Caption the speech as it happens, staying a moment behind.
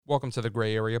Welcome to the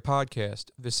Gray Area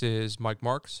Podcast. This is Mike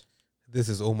Marks. This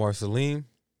is Omar Saleem.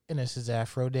 And this is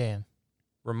Afro Dan.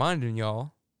 Reminding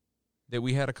y'all that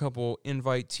we had a couple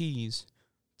invitees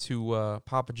to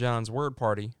Papa John's Word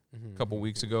Party a couple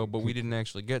weeks ago, but we didn't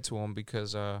actually get to them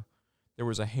because there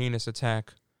was a heinous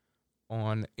attack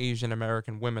on Asian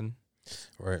American women.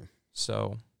 Right.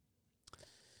 So,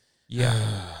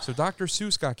 yeah. So Dr.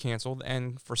 Seuss got canceled,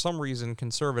 and for some reason,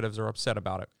 conservatives are upset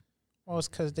about it. Well, it's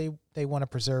because they want to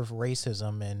preserve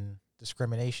racism and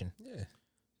discrimination. Yeah.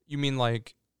 You mean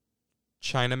like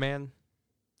Chinaman?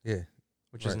 Yeah.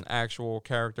 Which is an actual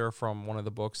character from one of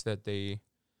the books that they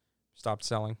stopped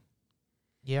selling.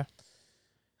 Yeah.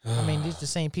 I mean, these are the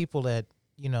same people that,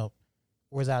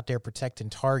 was out there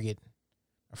protecting Target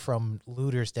from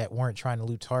looters that weren't trying to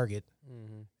loot Target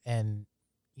and,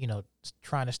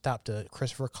 trying to stop the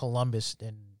Christopher Columbus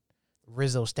and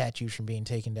Rizzo statues from being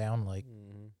taken down. Like,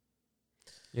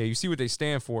 yeah, you see what they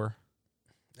stand for.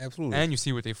 Absolutely. And you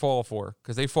see what they fall for,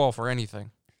 because they fall for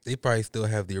anything. They probably still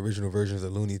have the original versions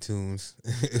of Looney Tunes.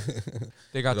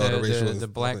 They got the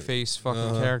blackface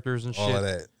fucking characters and shit.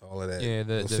 All of that. Yeah,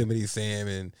 the Yosemite Sam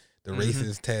and the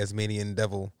racist Tasmanian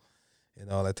devil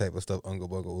and all that type of stuff. Unga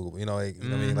bunga ooga.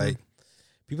 I mean, like,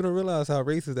 people don't realize how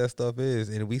racist that stuff is,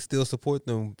 and we still support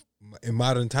them in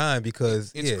modern time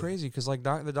because it's crazy. Because like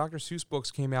the Dr. Seuss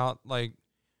books came out like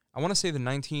I want to say the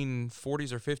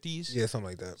 1940s or 50s. Yeah, something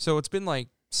like that. So it's been like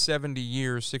 70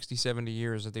 years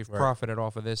that they've profited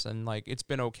off of this, and like it's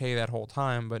been okay that whole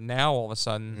time, but now all of a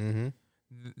sudden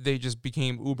they just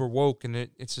became uber woke, and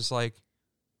it's just like,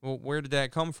 well, where did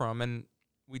that come from? And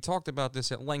we talked about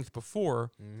this at length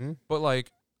before, but like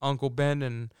Uncle Ben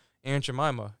and Aunt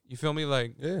Jemima, you feel me?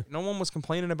 Like, no one was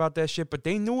complaining about that shit, but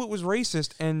they knew it was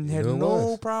racist and had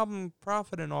no problem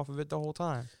profiting off of it the whole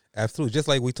time. Absolutely. Just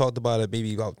like we talked about it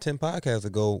maybe about 10 podcasts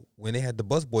ago when they had the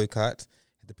bus boycotts,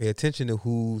 had to pay attention to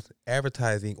who's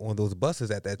advertising on those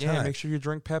buses at that time. Yeah, make sure you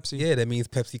drink Pepsi. Yeah, that means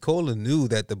Pepsi Cola knew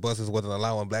that the buses wasn't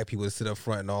allowing black people to sit up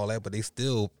front and all that, but they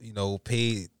still,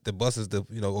 paid the buses to,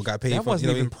 or got paid. That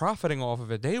wasn't even profiting off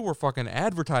of it. They were fucking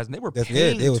advertising. They were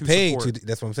paying. Yeah, they were paying support. to.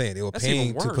 That's what I'm saying. They were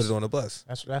paying to put it on the bus.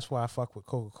 That's why I fuck with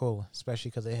Coca-Cola,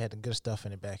 especially because they had the good stuff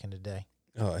in it back in the day.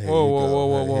 Oh,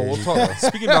 whoa. We'll talk.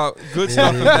 Speaking about good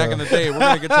stuff back in the day, we're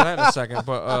going to get to that in a second.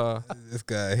 But this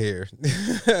guy here.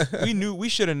 we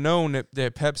should have known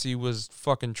that Pepsi was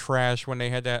fucking trash when they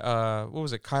had that, what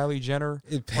was it, Kylie Jenner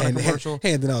on a commercial?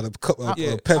 Handing out a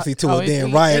Pepsi to a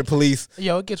damn riot police.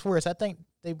 Yo, it gets worse. I think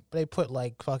they put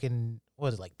like fucking, what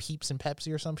is it, like Peeps and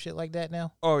Pepsi or some shit like that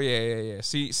now? Oh, yeah.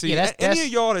 See, that's any of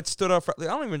y'all that stood up for, I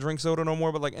don't even drink soda no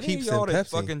more, but like any Peeps of y'all that Pepsi.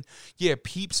 fucking,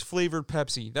 Peeps flavored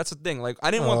Pepsi. That's the thing. Like, I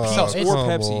didn't want Peeps or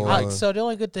Pepsi. Like, so the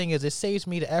only good thing is it saves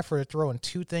me the effort of throwing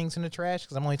two things in the trash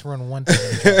because I'm only throwing one thing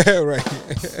in the trash.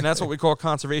 Right. And that's what we call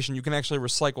conservation. You can actually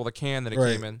recycle the can that it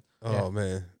came in. Oh,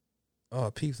 man. Oh,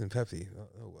 Peeps and Pepsi.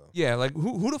 Oh, well. Yeah, like,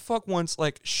 who the fuck wants,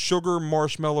 like, sugar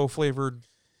marshmallow flavored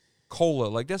cola?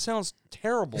 Like, that sounds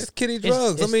terrible. It's kiddie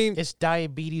drugs. It's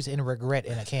diabetes and regret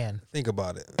in a can. Think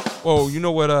about it. Oh, you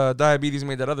know what diabetes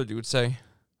made that other dude say?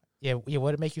 Yeah.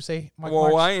 What did it make you say, Mike? Whoa,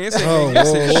 Marks? I ain't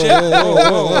saying shit.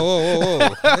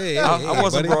 Whoa. Hey, I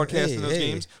wasn't buddy. broadcasting those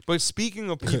games. But speaking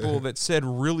of people that said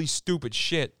really stupid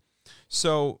shit,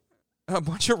 so a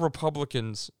bunch of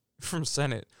Republicans from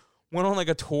Senate went on like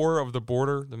a tour of the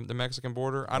border, the Mexican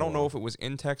border. I don't know if it was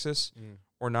in Texas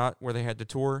or not where they had the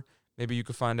tour. Maybe you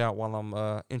could find out while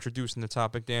I'm introducing the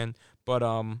topic, Dan. But,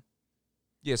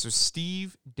 so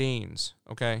Steve Daines,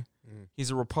 okay? He's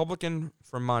a Republican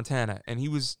from Montana, and he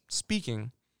was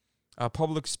speaking,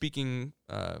 public speaking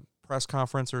press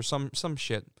conference or some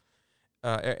shit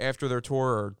after their tour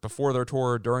or before their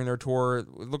tour or during their tour. It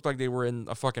looked like they were in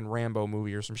a fucking Rambo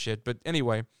movie or some shit. But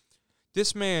anyway,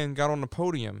 this man got on the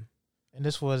podium. And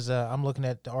this was, I'm looking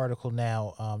at the article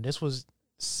now. This was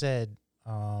said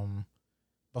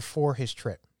before his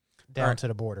trip down to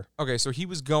the border. Okay, so he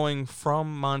was going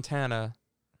from Montana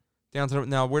down to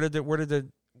now. Where did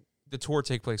the tour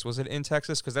take place? Was it in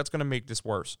Texas? Because that's going to make this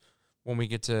worse when we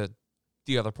get to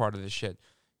the other part of this shit.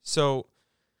 So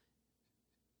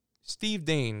Steve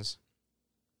Daines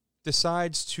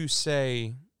decides to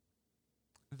say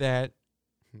that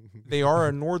they are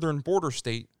a northern border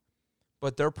state,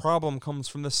 but their problem comes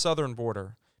from the southern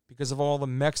border because of all the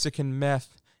Mexican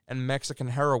meth and Mexican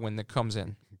heroin that comes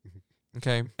in.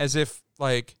 Okay? As if,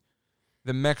 like,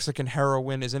 the Mexican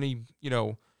heroin is any,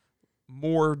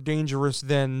 more dangerous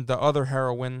than the other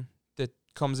heroin that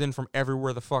comes in from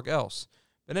everywhere the fuck else.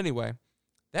 But anyway,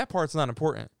 that part's not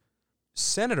important.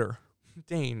 Senator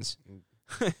Daines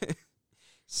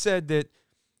said that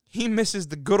he misses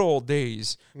the good old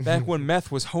days back when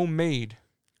meth was homemade.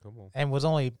 Come on. and was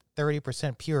only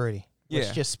 30% purity, which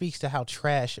Yeah. just speaks to how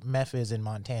trash meth is in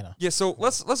Montana. Yeah, so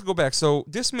let's go back. So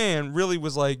this man really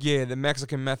was like, yeah, the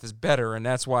Mexican meth is better, and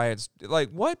that's why it's like,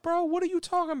 what, bro? What are you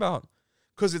talking about?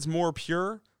 Because it's more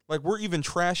pure? Like, we're even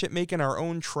trash at making our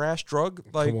own trash drug?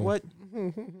 Like, what?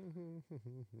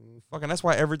 Fucking, that's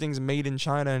why everything's made in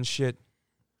China and shit.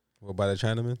 What by the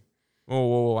Chinaman?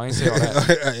 Whoa, I ain't saying all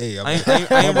that. Hey, I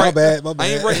ain't my bad. I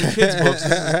ain't writing kids books.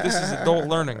 This is adult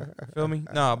learning. Feel me?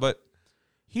 Nah, but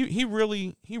he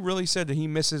really said that he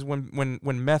misses when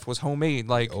meth was homemade.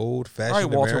 Like, old all fashioned right,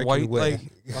 Walter American White. way.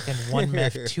 Like, Fucking 1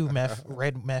 meth, 2 meth,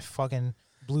 red meth, fucking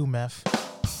blue meth.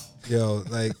 Yo,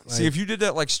 like see, if you did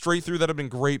that like straight through, that'd have been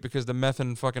great because the meth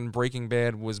in fucking Breaking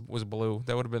Bad was blue.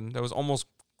 That was almost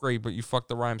great, but you fucked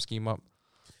the rhyme scheme up.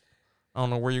 I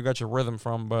don't know where you got your rhythm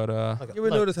from, but you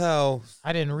ever notice how?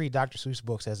 I didn't read Dr. Seuss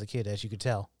books as a kid, as you could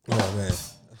tell. Oh man,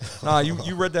 nah,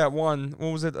 you read that one.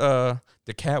 What was it? The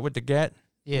cat with the gat.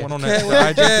 Yeah. One on cat that with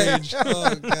IG the page. gat.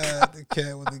 Oh god, the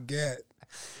cat with the gat.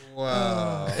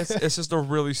 Wow. It's just a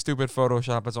really stupid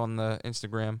Photoshop. It's on the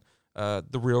Instagram.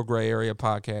 The Real Gray Area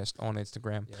podcast on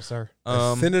Instagram. Yes, sir.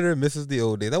 The senator misses the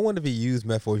old days. I wonder if he used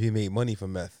meth or if he made money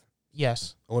from meth.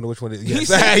 Yes. I wonder which one. He Yes,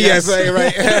 said yes, yes.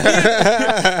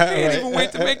 right. He didn't even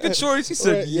wait to make the choice. He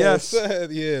said Right, yes.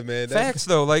 Yeah, man. Facts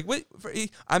though, like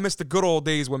I miss the good old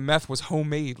days when meth was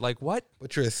homemade. Like what?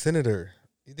 But you're a senator.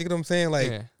 You think what I'm saying? Like,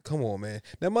 Yeah. come on, man.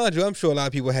 Now, mind you, I'm sure a lot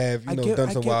of people have, I done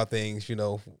get- some wild things, I in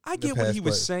the get what past, he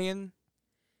was but- saying,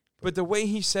 but the way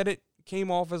he said it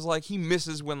came off as like he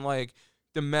misses when like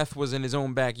the meth was in his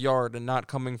own backyard and not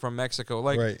coming from Mexico.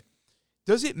 Like, right.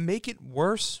 does it make it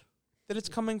worse that it's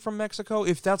coming from Mexico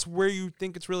if that's where you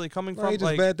think it's really coming No, from? it's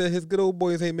just bad that his good old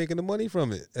boys ain't making the money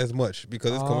from it as much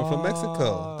because it's coming from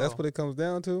Mexico. That's Oh. what it comes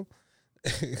down to.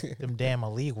 Them damn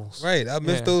illegals. Right. I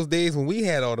miss Yeah. those days when we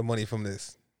had all the money from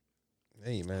this.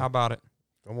 Hey, man. How about it?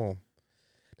 Come on.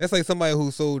 That's like somebody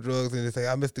who sold drugs and they say,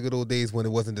 I miss the good old days when it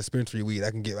wasn't dispensary weed. I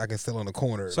can sell on the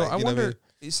corner. So Like, I you know what wonder,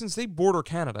 since they border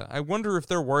Canada, I wonder if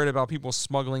they're worried about people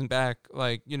smuggling back,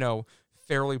 like,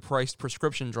 fairly priced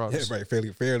prescription drugs. Yeah, right.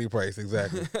 Fairly priced.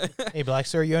 Exactly. Hey, be like,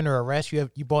 sir, you're under arrest. You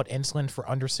bought insulin for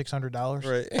under $600.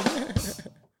 Right.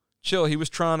 Chill. He was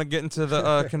trying to get into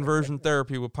the conversion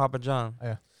therapy with Papa John.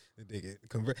 Yeah. Dig it.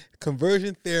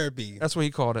 Conversion therapy. That's what he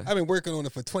called it. I've been working on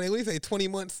it for 20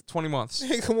 months. 20 months.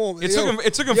 Hey, come on. It Yo,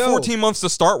 took him yo, 14 months to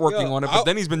start working yo, on it, but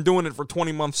then he's been doing it for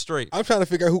 20 months straight. I'm trying to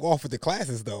figure out who offered the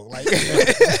classes though. Like,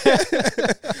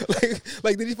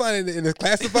 like did he find it in the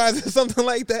classifieds or something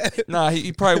like that? Nah,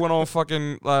 he probably went on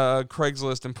fucking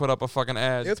Craigslist and put up a fucking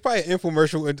ad. It's probably an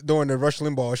infomercial during the Rush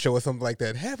Limbaugh show or something like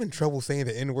that. Having trouble saying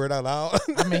the N word out loud.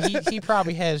 I mean, he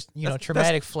probably has,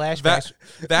 traumatic flashbacks.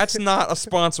 That's not a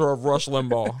sponsor of Rush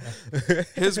Limbaugh.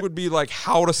 His would be like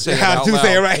how to say it How out to loud.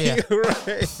 say it right.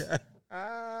 Yeah.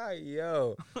 Right.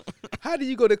 Yo. How do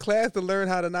you go to class to learn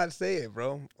how to not say it,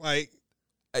 bro? Like,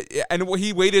 And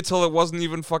he waited till it wasn't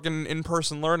even fucking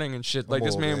in-person learning and shit. Like, Come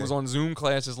this on, man man. was on Zoom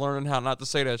classes learning how not to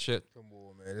say that shit. come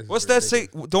on, man. This is What's that say?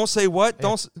 ridiculous. Don't say what? Yeah.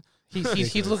 Don't.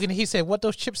 He's looking. He said, "What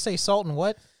those chips say? Salt and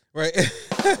what? Right.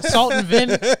 Salt and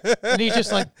Vin." And he's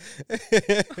just like,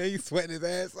 He's sweating his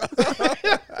ass off.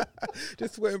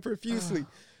 Just sweating profusely.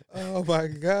 Oh my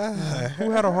God.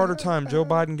 Who had a harder time, Joe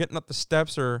Biden getting up the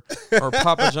steps or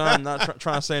Papa John not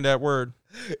trying to say that word?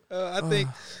 I think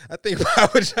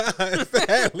Papa John,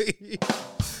 sadly.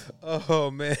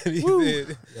 Oh man, he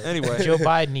did. Anyway, Joe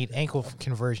Biden need ankle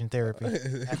conversion therapy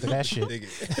after that shit. Dig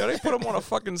it. yo, they put him on a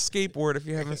fucking skateboard. If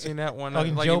you haven't seen that one,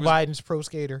 Fucking Like, Joe he was- Biden's pro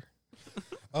skater.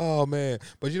 Oh man,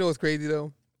 but you know what's crazy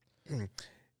though?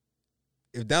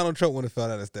 If Donald Trump would have fell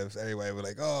down the steps, everybody would be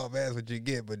like, "Oh man, that's what you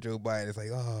get." But Joe Biden is like,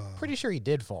 "Oh, Pretty sure he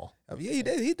did fall. I mean, yeah, he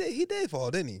did. He did fall,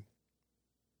 didn't he?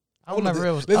 I don't know if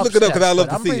it was Let's look it up, 'cause I'd love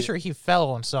but to I'm see pretty it. sure he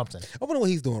fell on something. I wonder what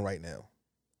he's doing right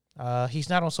now. He's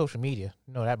not on social media.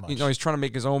 Know that much. he's trying to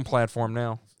make his own platform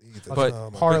now. But- Oh,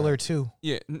 my Parlor too.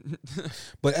 Yeah,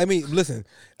 But I mean, listen,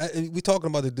 we talking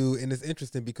about the dude, and it's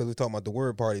interesting because we're talking about the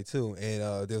word party too.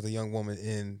 And there was a young woman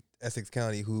in Essex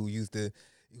County who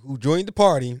joined the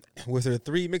party with her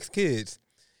 3 mixed kids,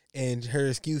 and her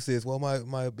excuse is, "Well,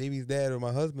 my baby's dad or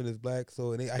my husband is black."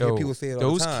 So, and I hear people say it all the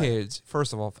those time. kids.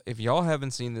 First of all, if y'all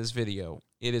haven't seen this video,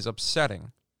 it is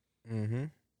upsetting Mm-hmm.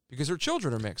 because her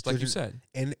children are mixed, like you said.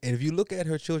 And if you look at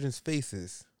her children's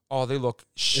faces, Oh, they look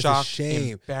shocked,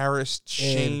 shame. embarrassed,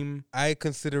 shame. I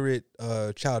consider it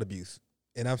child abuse,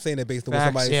 and I'm saying that based on what Facts,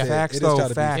 somebody yeah. said. facts, It is though,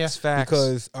 child abuse. facts, facts.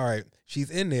 Because, all right, she's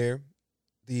in there.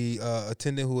 The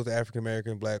attendant who was African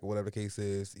American, black, or whatever the case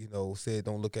is, said,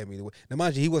 "Don't look at me." Now,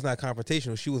 mind you, he was not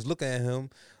confrontational. She was looking at him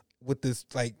with this,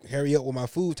 like, hurry up with my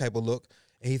food type of look.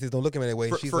 And he says, don't look at me that way.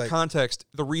 For like, context,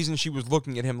 the reason she was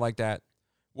looking at him like that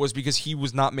was because he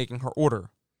was not making her order.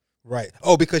 Right.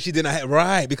 Oh, because she did not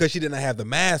have because she did not have the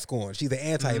mask on. She's an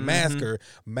anti-masker,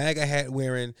 MAGA hat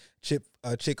wearing chick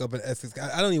up in Essex.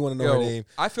 I don't even want to know her name.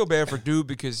 I feel bad for dude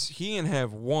because he didn't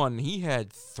have one. He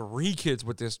had 3 kids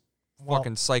with this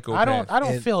fucking psychopath. I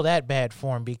don't feel that bad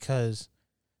for him because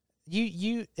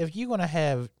you if you're gonna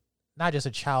have not just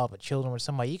a child but children with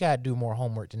somebody, you gotta do more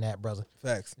homework than that, brother.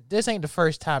 Facts. This ain't the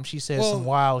first time she said some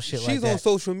wild shit like that. She's on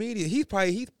social media. He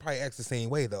probably acts the same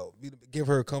way though. Give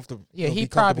her a comfortable. Yeah, he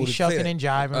probably shucking and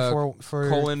jiving for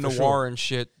Colin Noir sure. and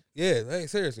shit. Yeah, hey,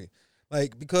 seriously,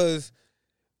 like because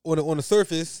on the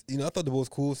surface, I thought the boy was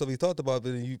cool, stuff he talked about,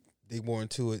 but then you dig more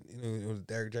into it,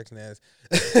 Derek Jackson ass.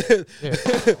 Yeah.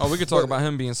 Oh, we could talk about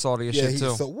him being salty as shit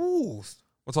too.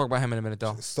 We'll talk about him in a minute,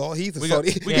 though. He's a salty.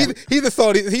 He's a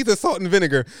salty. He's a salt and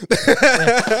vinegar.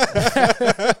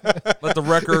 Let the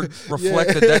record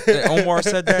reflect that Omar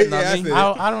said that, not me.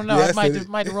 I don't know. I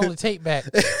might roll the tape back.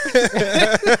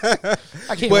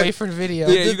 I can't wait for the video.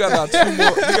 Yeah, you got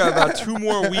about 2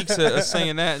 more weeks of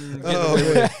saying that and getting away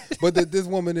with it. But this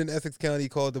woman in Essex County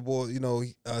called the boy.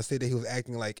 Said that he was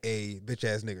acting like a bitch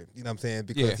ass nigga. You know what I'm saying?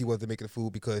 Because he wasn't making the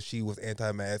food because she was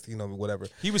anti-mask. Whatever.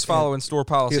 He was following store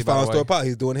policy. He was following store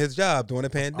policy. He's doing his job during the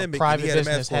pandemic. A private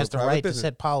business has the right to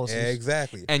set policies. Yeah,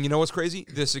 exactly. And you know what's crazy?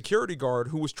 The security guard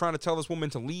who was trying to tell this woman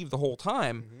to leave the whole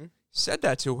time said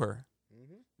that to her.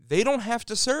 They don't have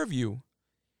to serve you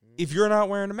if you're not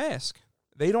wearing a mask.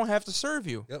 They don't have to serve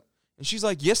you. Yep. And she's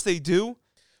like, yes, they do.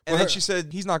 And then she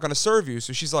said, he's not going to serve you.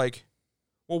 So she's like,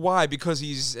 well, why? Because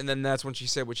he's... And then that's when she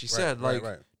said what she said. Like,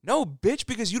 no, bitch,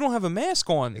 because you don't have a mask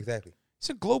on. Exactly. It's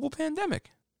a global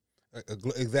pandemic.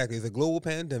 Exactly. It's a global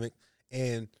pandemic.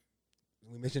 And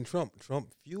we mentioned Trump.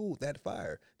 Trump fueled that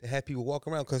fire to have people walk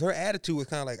around because her attitude was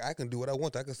kind of like, I can do what I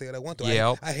want to. I can say what I want to.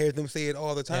 Yep. I hear them say it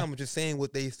all the time. I'm just saying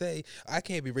what they say. I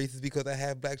can't be racist because I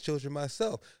have black children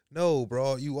myself. No,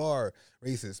 bro, you are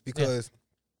racist because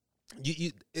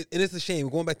and it's a shame.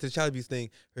 Going back to the child abuse thing,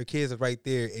 her kids are right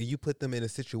there, and you put them in a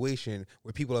situation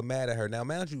where people are mad at her. Now,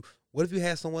 mind you, what if you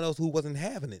had someone else who wasn't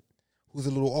having it, who's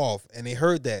a little off, and they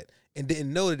heard that and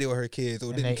didn't know that they were her kids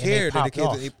or didn't care that the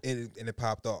kids and it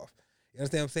popped off. You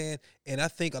understand what I'm saying? And I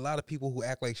think a lot of people who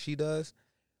act like she does,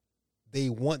 they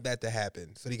want that to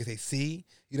happen so they can say, see,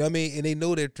 you know what I mean? And they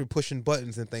know that they're pushing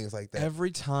buttons and things like that.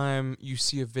 Every time you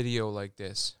see a video like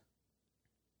this,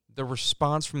 the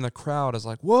response from the crowd is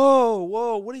like, whoa,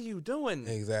 what are you doing?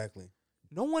 Exactly.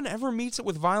 No one ever meets it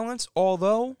with violence,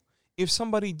 although if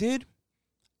somebody did,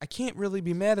 I can't really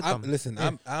be mad at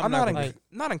them. I'm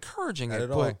not encouraging it,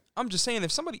 but I'm just saying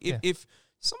if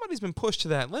somebody's been pushed to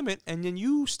that limit and then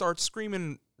you start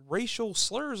screaming racial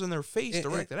slurs in their face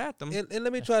directed at them. And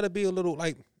let me try to be a little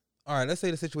like, all right, let's say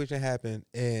the situation happened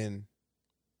and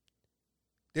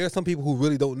there are some people who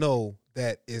really don't know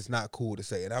that it's not cool to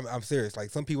say. And I'm serious.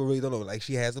 Like some people really don't know. Like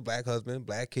she has a black husband,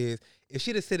 black kids. If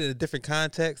she'd have said it in a different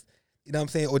context, you know what I'm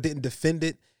saying, or didn't defend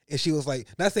it, and she was like,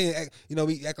 not saying,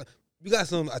 we got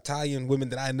some Italian women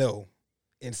that I know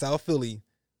in South Philly,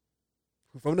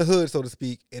 from the hood, so to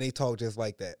speak, and they talk just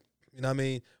like that. You know what I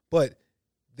mean? But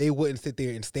they wouldn't sit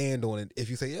there and stand on it if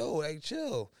you say, yo, like,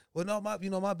 chill. Well, no, my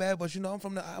bad, but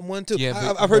I'm one too.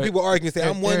 Yeah, I've heard people argue and say,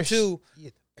 I'm one too.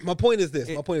 My point is this.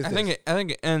 I think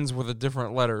it ends with a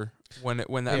different letter I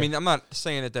mean, I'm not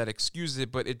saying that excuses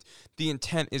it, but the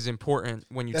intent is important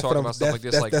when you talk about stuff like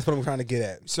this. That's what I'm trying to get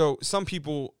at. So some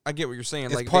people, I get what you're saying.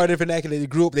 It's like part of the vernacular.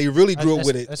 They really grew up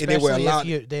with it, and they were allowed.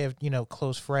 They have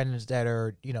close friends that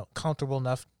are comfortable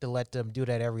enough to let them do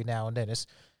that every now and then.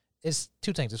 It's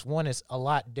two things. It's one, it's a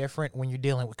lot different when you're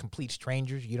dealing with complete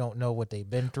strangers. You don't know what they've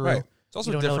been through. Right. It's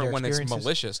also different when it's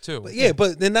malicious too.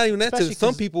 But then not even that. Too.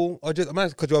 Some people are just. I'm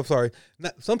not cut you off. Sorry.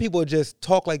 Some people are just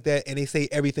talk like that and they say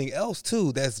everything else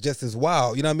too. That's just as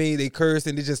wild. You know what I mean? They curse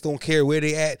and they just don't care where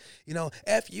they at.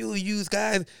 F you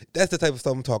guys. That's the type of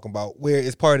stuff I'm talking about. Where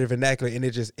it's part of the vernacular and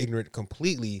they're just ignorant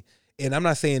completely. And I'm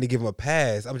not saying to give them a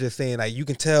pass. I'm just saying like you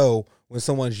can tell when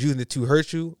someone's using it to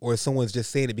hurt you or someone's just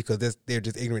saying it because they're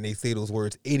just ignorant. They say those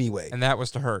words anyway. And that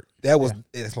was to hurt.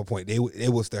 That's my point. It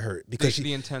was to hurt because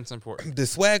the intent's important. The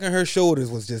swag on her shoulders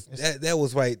was just that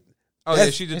was right. Oh yeah,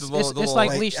 she did the little. It's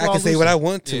like leash I can say what I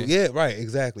want to. Yeah, right,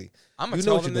 exactly. I'm gonna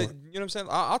tell them that. You know what I'm saying?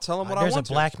 I'll tell them what I want. There's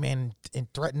a black man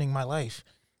threatening my life.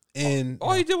 And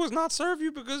all you did was not serve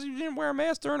you because you didn't wear a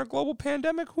mask during a global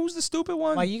pandemic. Who's the stupid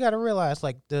one? Like you got to realize,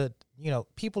 like the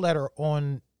people that are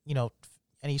on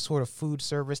any sort of food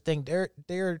service thing,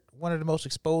 they're one of the most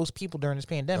exposed people during this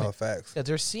pandemic. Oh, facts. Because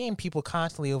they're seeing people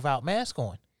constantly without masks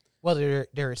on, whether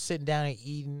they're sitting down and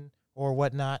eating or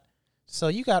whatnot. So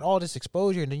you got all this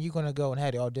exposure, and then you're gonna go and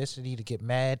have the audacity to get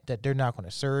mad that they're not gonna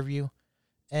serve you.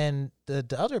 And the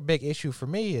other big issue for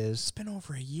me is It's been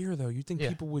over a year though. You think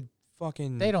people would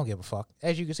fucking? they don't give a fuck.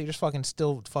 As you can see, there's fucking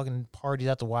still fucking parties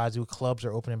out the wazoo. Clubs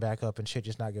are opening back up and shit,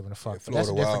 just not giving a fuck. But that's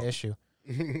a different issue.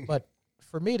 But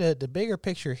for me, the bigger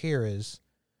picture here is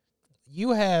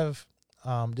you have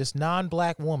this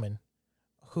non-black woman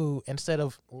who, instead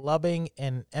of loving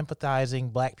and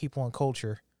empathizing black people and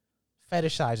culture,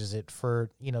 fetishizes it for,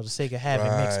 the sake of having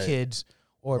mixed kids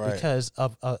or because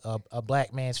of a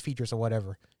black man's features or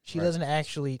whatever. She doesn't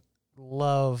actually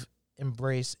love,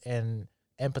 embrace, and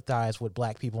empathize with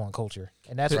black people and culture.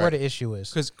 And that's where the issue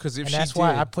is. Because if and she that's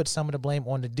why I put some of the blame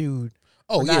on the dude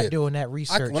for not doing that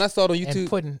research. When I saw it on YouTube, and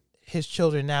putting his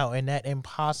children now in that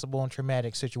impossible and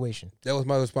traumatic situation. That was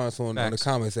my response on the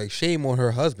comments. Like, shame on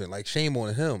her husband. Like, shame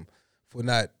on him for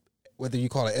not, whether you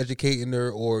call it educating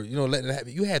her or, letting it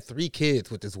happen. You had 3 kids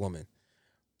with this woman.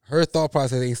 Her thought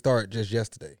process ain't start just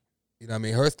yesterday. You know what I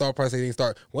mean? Her thought process didn't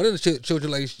start. One of the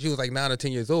children, like, she was like 9 or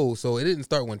 10 years old, so it didn't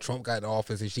start when Trump got in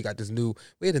office and she got this new,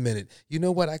 wait a minute, you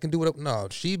know what, I can do it. No,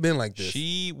 she been like this.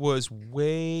 She was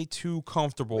way too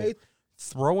comfortable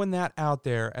throwing that out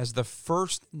there as the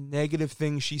first negative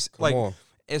thing she's like.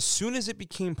 As soon as it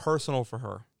became personal for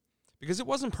her, because it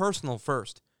wasn't personal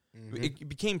first, it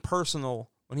became personal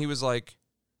when he was like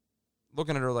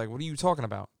looking at her like, "What are you talking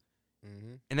about?"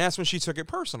 And that's when she took it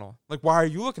personal. Like, why are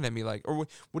you looking at me like, or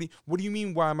what do you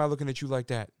mean? Why am I looking at you like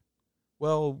that?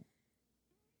 Well,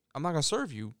 I'm not gonna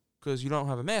serve you because you don't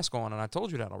have a mask on, and I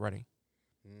told you that already.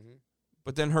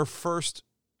 But then her first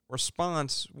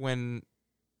response when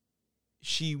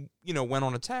she, went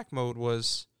on attack mode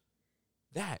was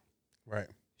that. Right.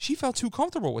 She felt too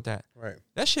comfortable with that. Right.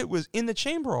 That shit was in the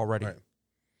chamber already. Right.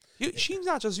 She's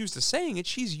not just used to saying it.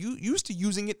 She's used to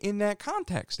using it in that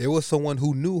context. There was someone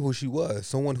who knew who she was.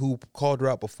 Someone who called her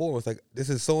out before. It was like, this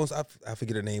is so-and-so. I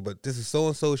forget her name, but this is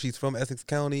so-and-so. She's from Essex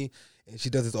County, and she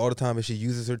does this all the time, and she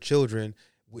uses her children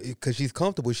because she's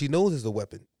comfortable. She knows it's a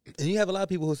weapon. And you have a lot of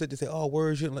people who sit there and say, oh,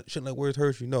 words shouldn't let words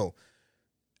hurt you. No.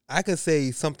 I could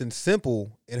say something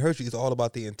simple and hurt you. It's all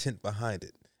about the intent behind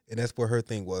it. And that's where her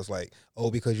thing was like,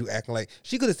 oh, because you acting like,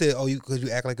 she could have said, oh, because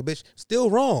you act like a bitch. Still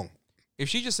wrong. If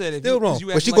she just said, still wrong.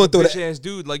 You act like a bitch-ass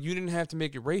dude, like, you didn't have to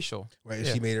make it racial. Right, and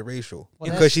she made it racial.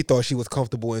 Because she thought she was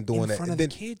comfortable in doing that. In front of the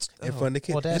kids. In front of the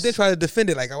kids. Well, and then try to defend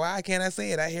it like, why can't I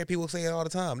say it? I hear people say it all the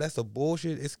time. That's a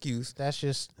bullshit excuse. That's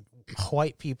just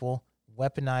white people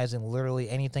weaponizing literally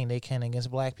anything they can against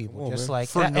black people. Just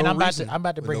like, and I'm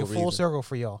about to bring it full circle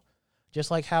for y'all. Just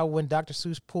like how when Dr.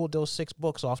 Seuss pulled those 6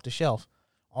 books off the shelf,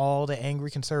 all the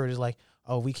angry conservatives like,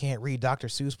 oh, we can't read Dr.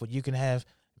 Seuss, but you can have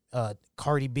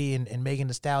Cardi B and Megan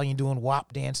Thee Stallion doing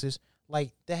WAP dances.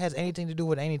 Like, that has anything to do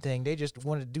with anything. They just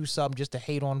wanted to do something just to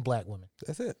hate on black women.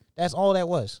 That's it. That's all that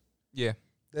was. Yeah.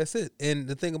 That's it. And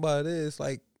the thing about it is,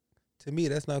 like, to me,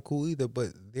 that's not cool either, but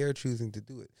they're choosing to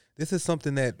do it. This is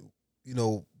something that,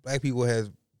 black people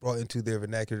has brought into their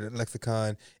vernacular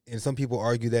lexicon, and some people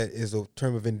argue that is a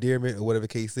term of endearment or whatever the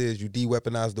case is. You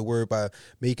de-weaponize the word by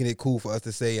making it cool for us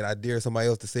to say, and I dare somebody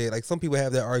else to say it. Like, some people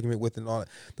have that argument with it and all that.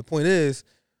 The point is,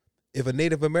 if a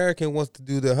Native American wants to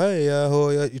do the, hey,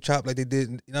 you chop like they did,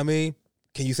 you know what I mean?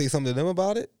 Can you say something to them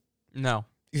about it? No.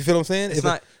 You feel what I'm saying?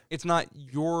 It's not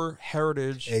your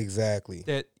heritage. Exactly.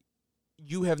 That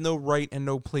you have no right and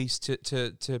no place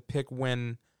to pick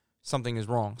when something is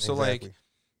wrong. So, like,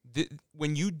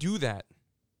 when you do that,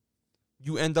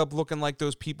 you end up looking like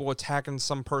those people attacking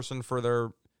some person for their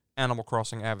Animal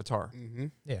Crossing avatar. Mm-hmm.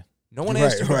 Yeah. No one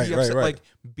asked you to be upset. Like,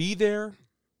 be there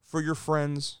for your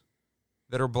friends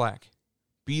that are black.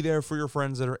 Be there for your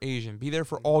friends that are Asian. Be there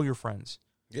for all your friends.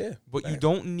 Yeah. But you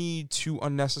don't need to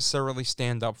unnecessarily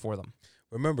stand up for them.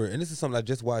 Remember, and this is something I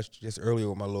just watched just earlier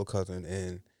with my little cousin,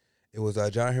 and it was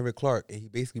John Henry Clark, and he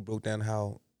basically broke down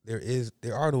how there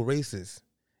are no races.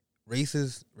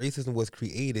 Racism was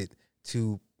created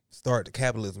to start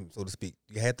capitalism, so to speak.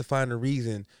 You had to find a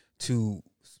reason to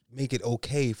make it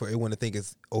okay for everyone to think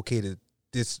it's okay to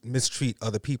mistreat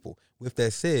other people. With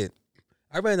that said,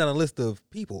 I ran down a list of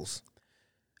peoples: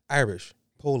 Irish,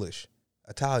 Polish,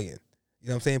 Italian, you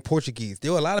know what I'm saying, Portuguese.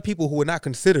 There were a lot of people who were not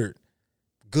considered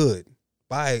good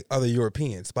by other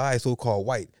Europeans, by so-called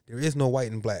white. There is no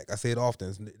white and black. I say it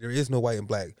often. There is no white and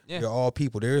black. Yeah. They're all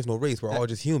people. There is no race. We're all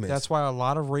just humans. That's why a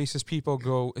lot of racist people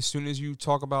go, as soon as you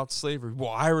talk about slavery,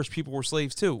 well, Irish people were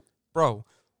slaves too. Bro,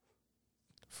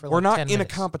 we're not in a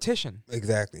competition.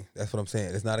 Exactly. That's what I'm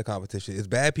saying. It's not a competition. It's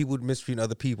bad people mistreating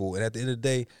other people. And at the end of the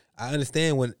day, I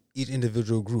understand when each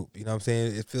individual group, you know what I'm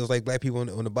saying, it feels like black people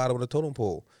on the bottom of the totem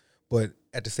pole. But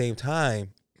at the same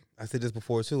time, I said this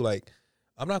before too, like,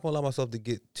 I'm not gonna allow myself to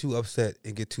get too upset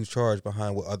and get too charged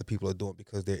behind what other people are doing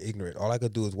because they're ignorant. All I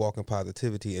could do is walk in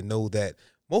positivity and know that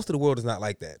most of the world is not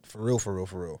like that. For real, for real,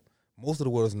 for real. Most of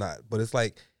the world is not. But it's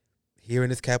like here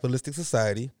in this capitalistic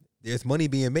society, there's money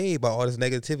being made by all this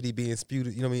negativity being spewed.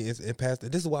 You know what I mean? It's past.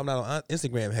 This is why I'm not on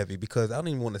Instagram heavy, because I don't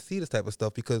even want to see this type of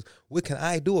stuff, because what can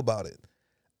I do about it?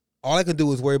 All I can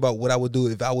do is worry about what I would do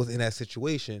if I was in that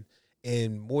situation.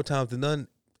 And more times than none,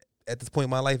 at this point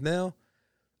in my life now,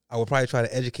 I would probably try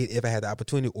to educate if I had the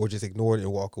opportunity, or just ignore it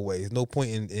and walk away. There's no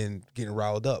point in getting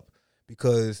riled up,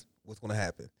 because what's going to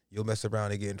happen? You'll mess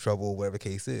around and get in trouble, whatever the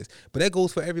case is. But that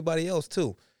goes for everybody else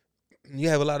too. You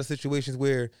have a lot of situations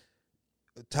where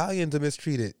Italians are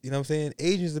mistreated, you know what I'm saying?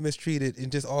 Asians are mistreated in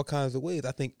just all kinds of ways.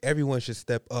 I think everyone should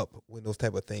step up when those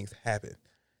type of things happen.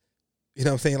 You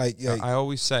know what I'm saying? Like I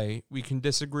always say, we can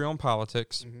disagree on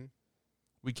politics. Mm-hmm.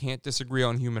 We can't disagree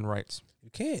on human rights. You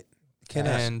can't. You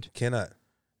cannot. And cannot.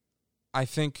 I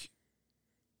think,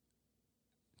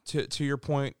 to your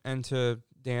point and to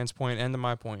Dan's point and to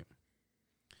my point,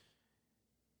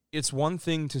 it's one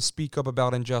thing to speak up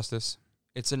about injustice.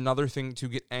 It's another thing to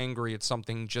get angry at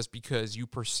something just because you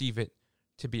perceive it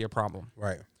to be a problem.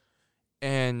 Right.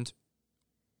 And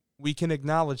we can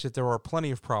acknowledge that there are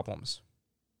plenty of problems,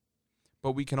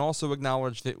 but we can also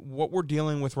acknowledge that what we're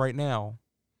dealing with right now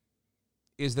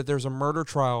is that there's a murder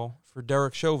trial for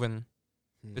Derek Chauvin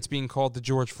that's being called the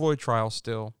George Floyd trial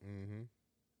still,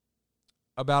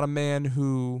 about a man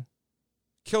who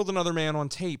killed another man on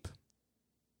tape,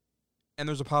 and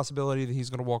there's a possibility that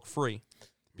he's going to walk free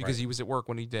because he was at work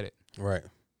when he did it. Right.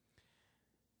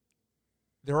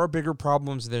 There are bigger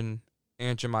problems than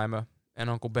Aunt Jemima and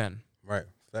Uncle Ben. Right.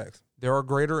 Facts. There are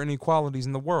greater inequalities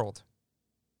in the world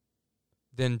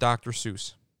than Dr.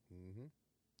 Seuss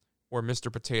or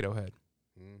Mr. Potato Head.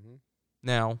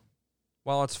 Now,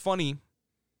 while it's funny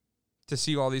to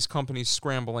see all these companies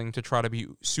scrambling to try to be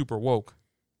super woke,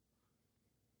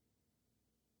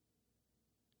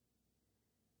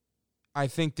 I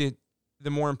think that the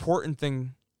more important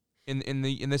thing in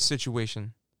this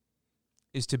situation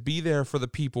is to be there for the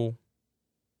people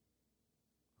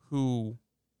who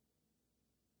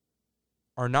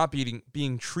are not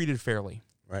being treated fairly.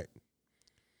 Right.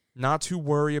 Not to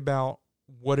worry about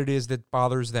what it is that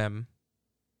bothers them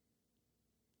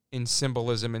in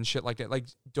symbolism and shit like that. Like,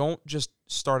 don't just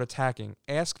start attacking.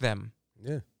 Ask them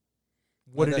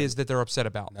what it is that they're upset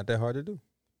about. Not that hard to do.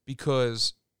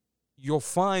 Because you'll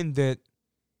find that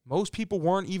most people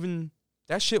weren't even,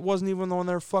 that shit wasn't even on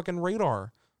their fucking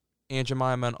radar. Aunt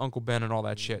Jemima and Uncle Ben and all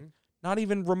that shit. Not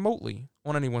even remotely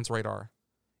on anyone's radar.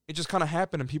 It just kind of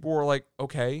happened and people were like,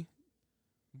 okay,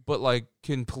 but like,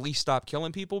 can police stop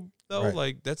killing people though? Right.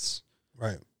 Like, that's...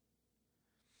 Right.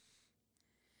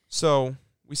 So,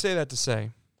 we say that to say,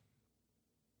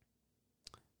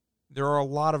 there are a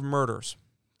lot of murders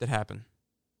that happen.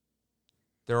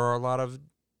 There are a lot of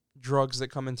drugs that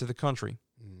come into the country.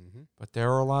 But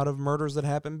there are a lot of murders that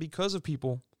happen because of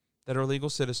people that are legal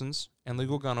citizens and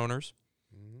legal gun owners.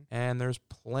 And there's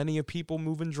plenty of people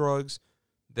moving drugs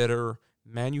that are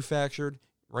manufactured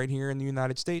right here in the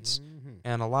United States.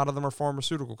 And a lot of them are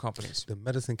pharmaceutical companies. The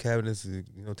medicine cabinets,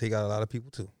 take out a lot of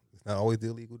people too. It's not always the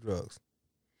illegal drugs.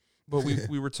 But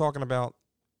we were talking about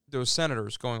those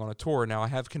senators going on a tour. Now, I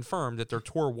have confirmed that their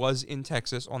tour was in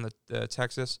Texas on the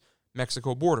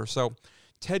Texas-Mexico border. So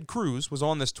Ted Cruz was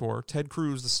on this tour. Ted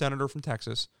Cruz, the senator from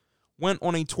Texas, went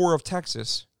on a tour of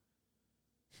Texas.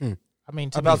 I mean,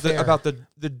 about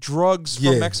the drugs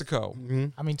from Mexico.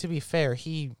 I mean, to be fair,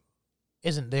 he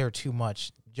isn't there too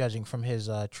much, judging from his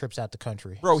trips out the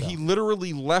country. Bro, he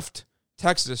literally left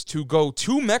Texas to go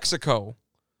to Mexico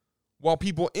while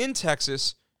people in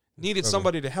Texas needed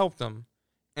somebody to help them.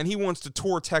 And he wants to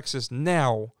tour Texas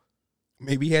now.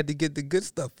 Maybe he had to get the good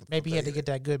stuff. Maybe he had to get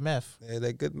that good meth. Yeah,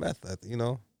 that good meth,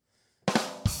 You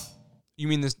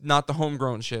mean this? Not the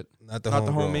homegrown shit? Not the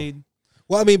homemade?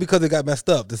 Well, I mean, because it got messed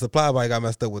up. The supply bike got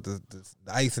messed up with the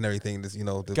ice and everything.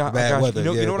 The bad weather.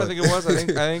 You know what I think it was? I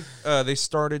think they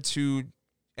started to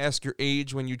ask your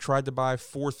age when you tried to buy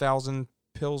 4,000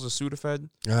 pills of Sudafed.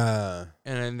 And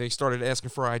then they started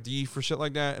asking for ID for shit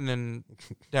like that. And then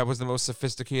that was the most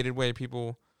sophisticated way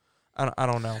people... I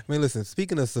don't know. I mean, listen,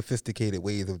 speaking of sophisticated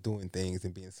ways of doing things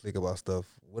and being slick about stuff,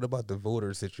 what about the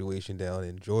voter situation down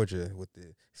in Georgia with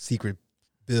the secret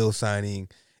bill signing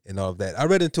and all of that? I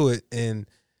read into it, and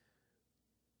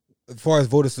as far as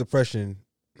voter suppression,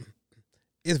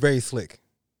 it's very slick.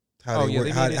 How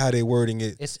they wording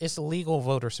it. It's illegal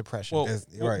voter suppression. Well,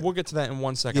 we'll get to that in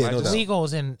 1 second. Yeah, legal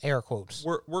is in air quotes.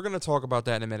 We're going to talk about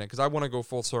that in a minute because I want to go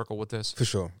full circle with this. For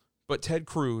sure. But Ted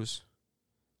Cruz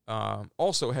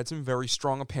also had some very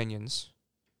strong opinions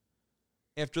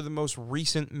after the most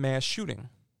recent mass shooting.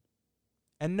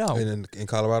 And no. In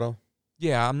Colorado?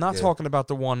 Yeah, I'm not talking about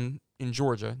the one in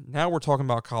Georgia. Now we're talking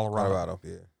about Colorado.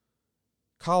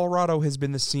 Colorado has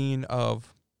been the scene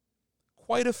of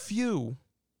quite a few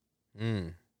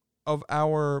of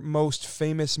our most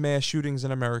famous mass shootings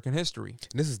in American history.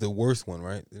 And this is the worst one,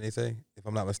 right? Did they say, if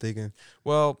I'm not mistaken?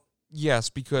 Well, yes,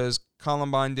 because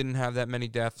Columbine didn't have that many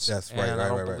deaths. That's right. I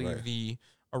don't believe the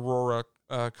Aurora,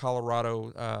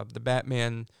 Colorado, the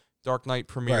Batman Dark Knight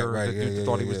premiere, the dude that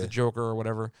thought he was the Joker or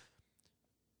whatever.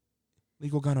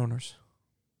 Legal gun owners.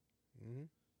 Mm-hmm.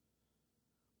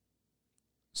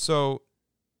 So,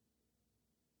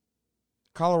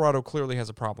 Colorado clearly has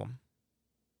a problem.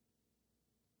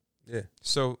 Yeah.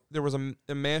 So, there was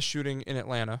a mass shooting in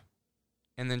Atlanta,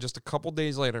 and then just a couple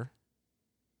days later,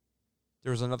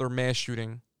 there was another mass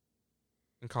shooting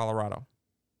in Colorado.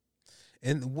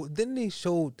 And I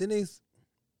saw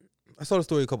the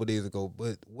story a couple days ago,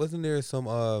 but wasn't there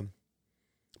some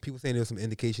people saying there was some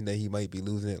indication that he might be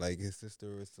losing it, like his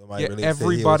sister or somebody? Yeah,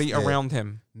 everybody around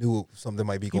him knew something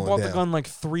might be going down. He down. bought the gun like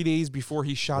 3 days before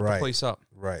he shot the place up.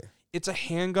 Right. It's a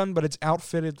handgun, but it's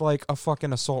outfitted like a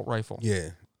fucking assault rifle.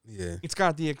 Yeah. Yeah. It's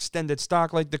got the extended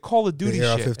stock, like the Call of Duty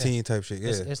the shit. AR-15 type shit. Yeah.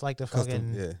 It's like the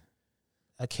fucking custom,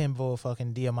 akimbo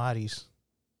fucking Diamati's.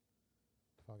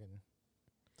 Fucking.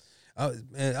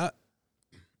 Man, I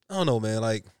don't know, man.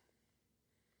 Like,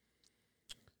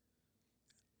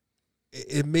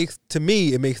 it makes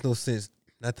no sense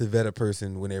not to vet a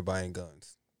person when they're buying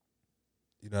guns.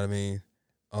 You know what I mean?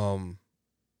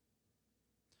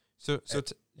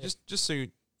 Just so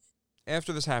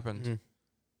after this happened,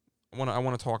 I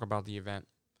want to talk about the event.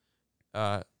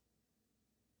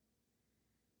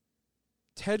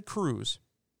 Ted Cruz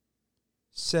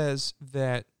says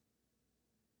that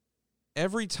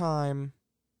every time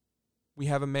we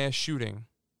have a mass shooting,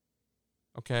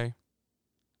 okay,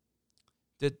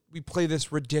 that we play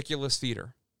this ridiculous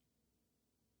theater.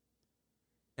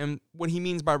 And what he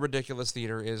means by ridiculous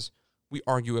theater is we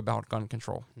argue about gun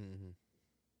control. Mm-hmm.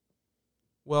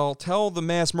 Well, tell the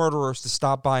mass murderers to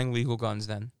stop buying legal guns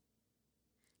then.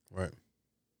 Right.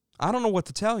 I don't know what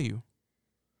to tell you.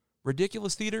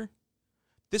 Ridiculous theater?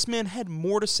 This man had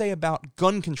more to say about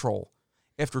gun control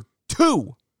after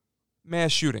 2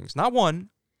 mass shootings. Not 1,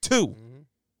 2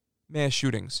 mass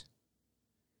shootings.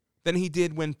 Than he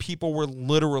did when people were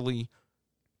literally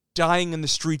dying in the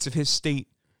streets of his state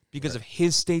because of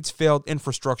his state's failed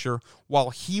infrastructure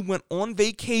while he went on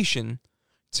vacation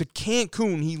to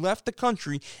Cancun. He left the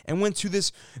country and went to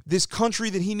this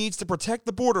country that he needs to protect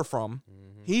the border from.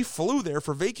 He flew there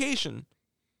for vacation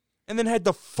and then had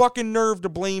the fucking nerve to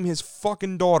blame his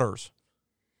fucking daughters.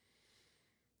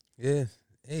 Yeah.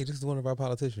 Hey, this is one of our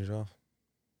politicians, y'all.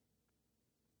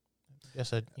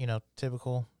 Just a,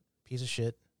 typical piece of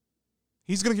shit.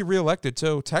 He's going to get reelected,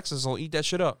 too. Texas will eat that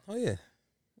shit up. Oh, yeah.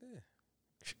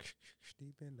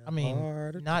 I mean,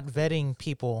 not vetting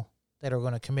people that are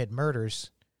going to commit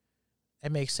murders,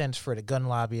 it makes sense for the gun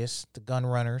lobbyists, the gun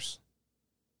runners,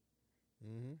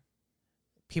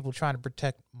 people trying to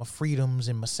protect my freedoms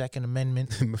and my Second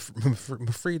Amendment. my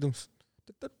freedoms.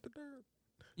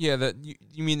 Yeah,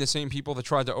 you mean the same people that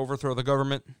tried to overthrow the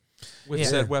government with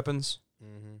said weapons?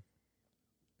 Mm-hmm.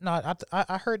 No,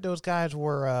 I heard those guys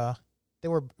were they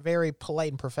were very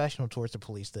polite and professional towards the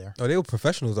police there. Oh, they were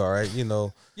professionals, all right.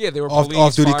 Yeah, they were police,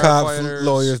 off-duty cops, firefighters,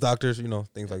 lawyers, doctors,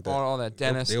 things like that. All that,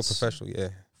 dentists. They were professional, yeah.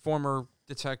 Former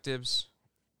detectives.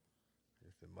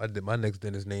 My next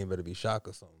dentist name better be Shock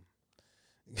or something.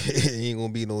 He ain't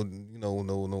gonna be no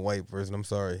white person. I'm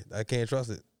sorry, I can't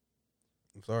trust it.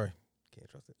 I'm sorry, can't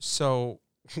trust it. So,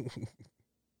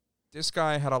 this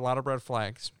guy had a lot of red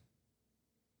flags.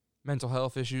 Mental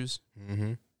health issues.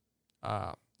 Mm-hmm.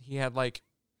 He had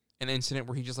an incident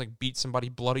where he just beat somebody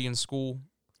bloody in school,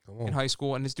 in high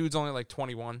school, and this dude's only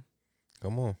 21.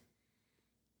 Come on.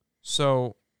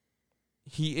 So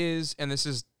he is, and this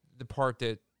is the part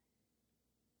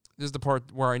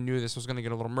where I knew this was going to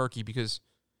get a little murky because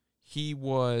he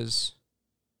was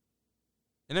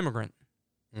an immigrant,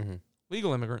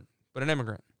 legal immigrant, but an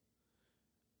immigrant.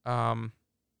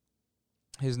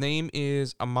 His name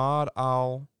is Ahmad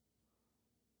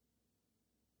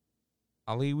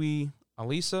Aliwi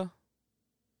Alisa.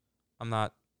 I'm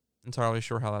not entirely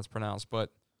sure how that's pronounced,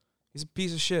 but he's a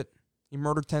piece of shit. He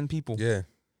murdered 10 people. Yeah.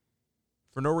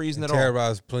 For no reason at all.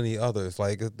 Terrorized plenty of others.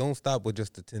 Don't stop with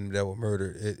just the 10 that were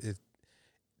murdered.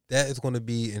 That is going to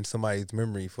be in somebody's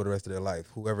memory for the rest of their life.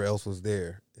 Whoever else was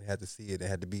there, they had to see it, they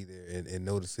had to be there and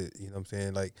notice it. You know what I'm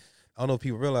saying? I don't know if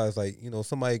people realize,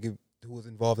 somebody who was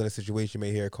involved in a situation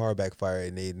may hear a car backfire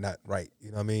and they not right.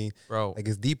 You know what I mean? Bro.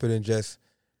 It's deeper than just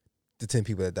the 10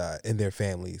 people that died and their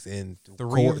families and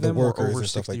Three of them the workers were over and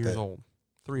stuff 60 like years that. old.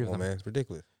 Three of them. Man, it's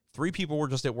ridiculous. 3 people were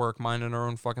just at work minding their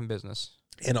own fucking business.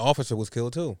 And the officer was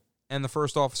killed too. And the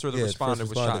first officer that responded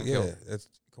was shot and killed.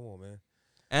 Come on, man.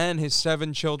 And his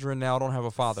 7 children now don't have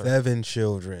a father. 7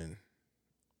 children.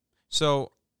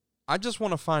 So I just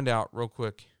want to find out real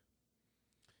quick,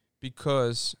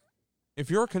 because if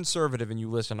you're a conservative and you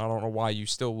listen, I don't know why you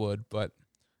still would, but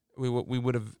we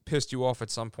would have pissed you off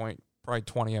at some point, probably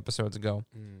 20 episodes ago.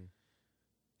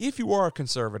 If you are a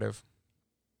conservative,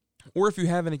 or if you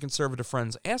have any conservative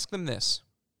friends, ask them this.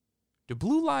 Do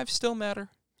blue lives still matter?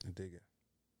 I dig it.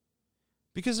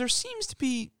 Because there seems to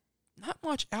be not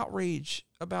much outrage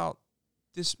about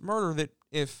this murder, that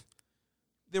if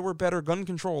there were better gun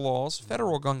control laws,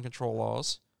 federal gun control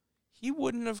laws, he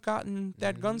wouldn't have gotten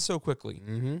that gun so quickly.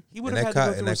 He would have had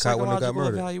to go through a psychological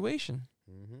evaluation.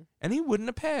 And he wouldn't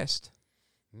have passed.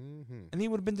 And he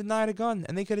would have been denied a gun,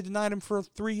 and they could have denied him for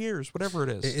 3 years, whatever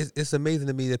it is. It's amazing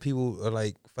to me that people are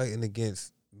like fighting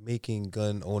against making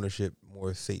gun ownership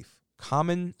more safe.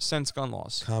 Common sense gun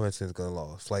laws. Common sense gun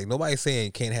laws. Like, nobody's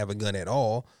saying can't have a gun at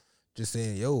all. Just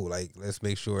saying, yo, like, let's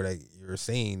make sure that you're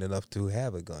sane enough to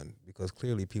have a gun, because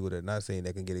clearly people that are not saying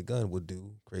they can get a gun would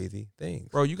do crazy things.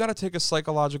 Bro, you got to take a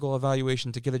psychological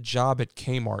evaluation to get a job at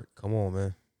Kmart. Come on,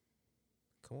 man.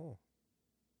 Come on.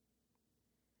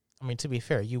 I mean, to be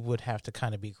fair, you would have to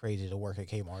kind of be crazy to work at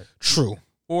Kmart. True.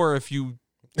 Or if you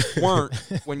weren't,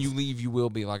 when you leave, you will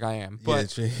be, like I am.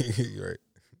 But yeah, you're right.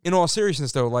 In all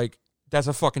seriousness, though, like, that's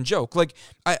a fucking joke. Like,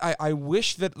 I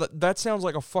wish that sounds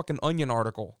like a fucking Onion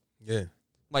article. Yeah.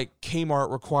 Like,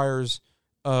 Kmart requires,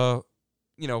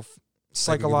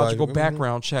 psychological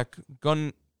background check.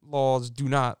 Gun laws do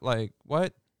not. Like,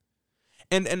 what?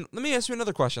 And let me ask you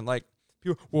another question. Like,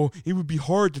 people, well, it would be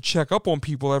hard to check up on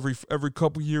people every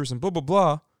couple years and blah, blah,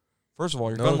 blah. First of all,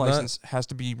 your gun license has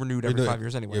to be renewed every 5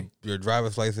 years anyway. Your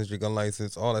driver's license, your gun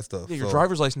license, all that stuff. Yeah, your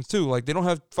driver's license, too. Like, they don't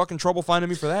have fucking trouble finding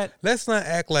me for that. Let's not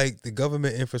act like the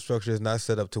government infrastructure is not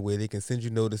set up to where they can send you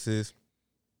notices,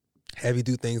 have you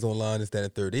do things online, this, that,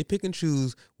 and third. They pick and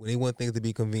choose when they want things to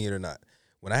be convenient or not.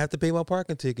 When I have to pay my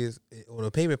parking tickets on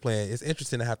a payment plan, it's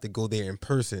interesting to have to go there in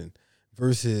person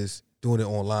versus doing it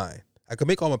online. I could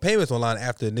make all my payments online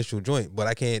after the initial joint, but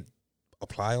I can't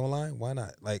apply online. Why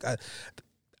not? Like,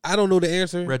 I don't know the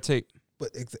answer. Red tape.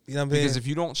 But you know what I'm saying? Because if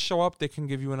you don't show up, they can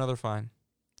give you another fine.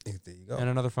 There you go. And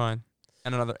another fine.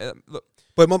 And another. Look.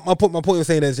 But my point was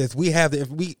saying is just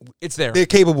it's there. They're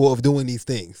capable of doing these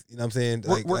things. You know what I'm saying?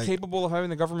 We're capable of having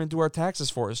the government do our taxes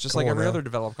for us, just like every other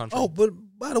developed country. Oh, but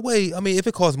by the way, I mean, if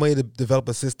it costs money to develop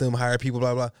a system, hire people,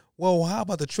 blah, blah, well, how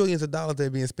about the trillions of dollars that are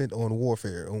being spent on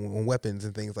warfare, on weapons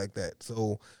and things like that?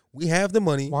 So we have the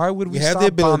money. Why would we have stop the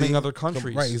ability bombing other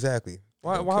countries? Right, exactly.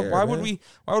 Why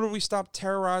would we stop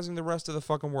terrorizing the rest of the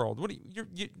fucking world? What do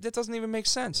you that doesn't even make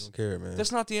sense. I don't care, man.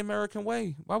 That's not the American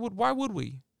way. Why would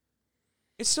we?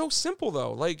 It's so simple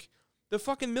though. Like, the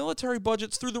fucking military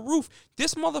budget's through the roof.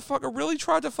 This motherfucker really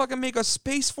tried to fucking make a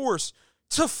space force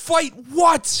to fight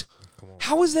what?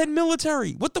 How is that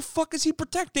military? What the fuck is he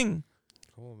protecting?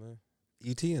 Come on, man.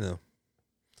 E.T. and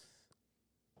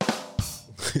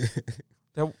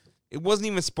them. It wasn't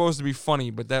even supposed to be funny,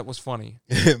 but that was funny.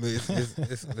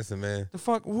 Listen, man. The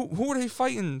fuck? Who are they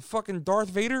fighting? Fucking Darth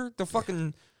Vader? The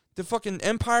fucking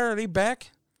Empire? Are they back?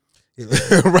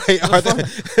 Right?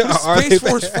 Are Space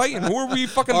Force fighting? Who are we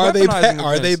fucking weaponizing?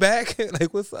 Are they back?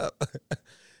 Like, what's up?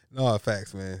 No,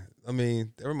 facts, man. I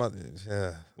mean,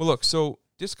 yeah. Well, look. So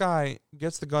this guy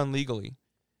gets the gun legally,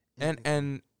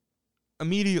 and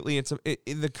immediately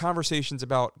the conversation's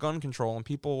about gun control, and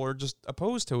people are just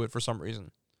opposed to it for some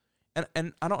reason.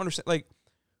 And I don't understand. Like,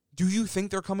 do you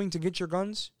think they're coming to get your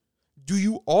guns? Do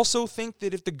you also think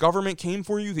that if the government came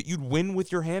for you, that you'd win with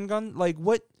your handgun? Like,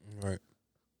 what? Right.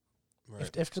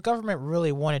 If the government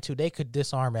really wanted to, they could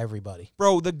disarm everybody.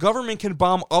 Bro, the government can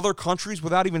bomb other countries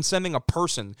without even sending a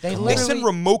person. They send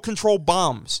remote control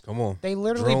bombs. Come on. They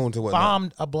literally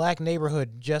bombed a black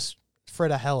neighborhood just for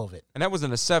the hell of it. And that was in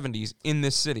the 70s in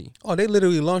this city. Oh, they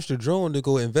literally launched a drone to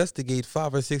go investigate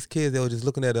 5 or 6 kids that were just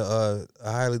looking at a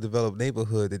highly developed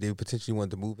neighborhood that they potentially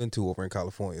wanted to move into over in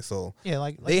California. So yeah,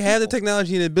 like they had the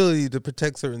technology and the ability to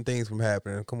protect certain things from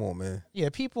happening. Come on, man. Yeah,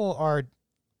 people are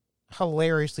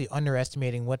hilariously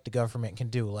underestimating what the government can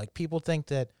do. Like, people think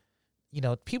that,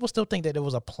 people still think that it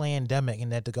was a pandemic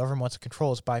and that the government wants to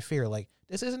control us by fear. Like,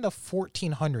 this isn't the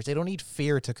 1400s. They don't need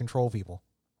fear to control people.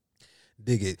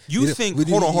 Dig it.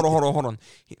 Hold on.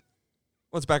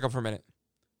 Let's back up for a minute.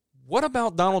 What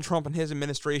about Donald Trump and his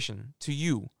administration to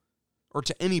you or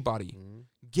to anybody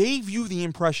gave you the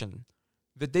impression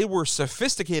that they were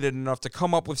sophisticated enough to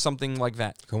come up with something like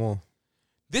that? Come on.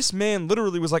 This man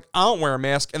literally was like, I don't wear a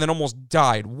mask, and then almost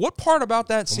died. What part about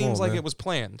that seems like it was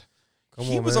planned?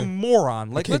 He was a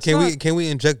moron. Like, can we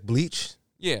inject bleach?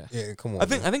 Yeah. Yeah, come on. I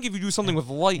think if you do something with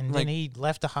light, and then he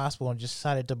left the hospital and just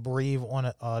decided to breathe on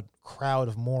a crowd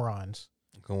of morons.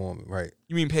 Come on, right?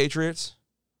 You mean patriots?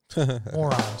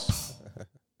 Morons.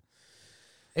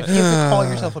 If you have to call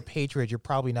yourself a patriot, you're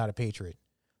probably not a patriot.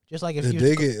 Just like if you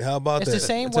dig it, how about that? It's the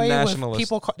same way with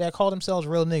people that call themselves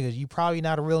real niggas. You probably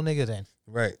not a real nigga then.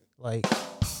 Right. Like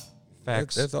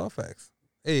facts. That's all facts.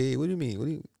 Hey, what do you mean? What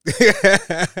do you?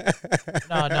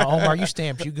 No, Omar, you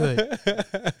stamps. You good?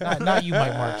 Not you,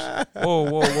 Mike Marks.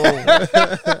 Whoa.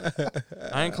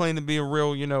 I ain't claiming to be a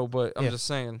real, but I'm just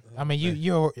saying. I mean,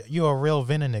 you're a real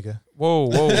Vena nigga. Whoa,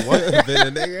 what?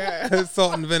 Vinegar,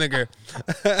 salt and vinegar.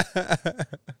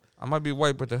 I might be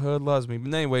white, but the hood loves me.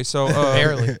 But anyway, so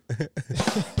barely.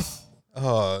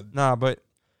 Nah, but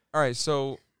all right.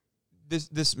 So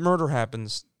this murder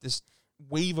happens. This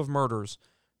wave of murders.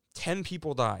 10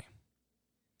 people die.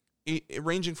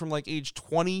 Ranging from like age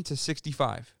 20 to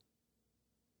 65.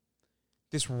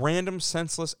 This random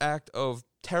senseless act of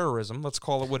terrorism, let's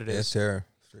call it what it is. It's terror.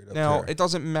 Straight up now, terror. it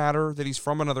doesn't matter that he's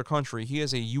from another country. He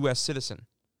is a U.S. citizen.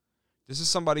 This is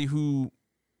somebody who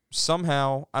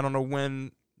somehow, I don't know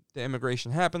when the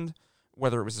immigration happened,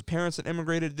 whether it was his parents that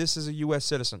immigrated, this is a U.S.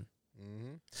 citizen.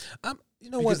 Mm-hmm.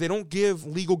 Because they don't give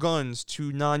legal guns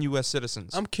to non-U.S.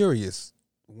 citizens. I'm curious.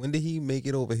 When did he make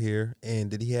it over here, and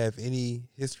did he have any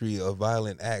history of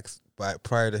violent acts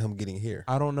prior to him getting here?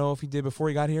 I don't know if he did before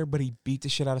he got here, but he beat the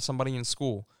shit out of somebody in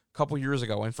school a couple years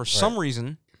ago, and for some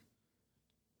reason,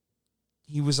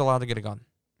 he was allowed to get a gun.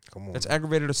 Come on. That's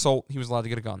aggravated assault. He was allowed to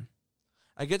get a gun.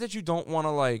 I get that you don't want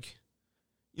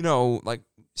to,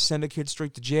 send a kid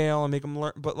straight to jail and make him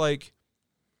learn, but,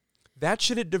 that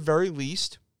should at the very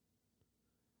least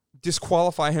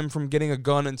disqualify him from getting a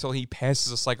gun until he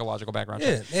passes a psychological background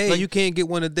check. Hey, you can't get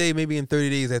one a day, maybe in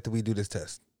 30 days after we do this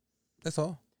test. That's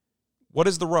all. What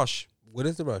is the rush? What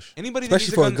is the rush? Anybody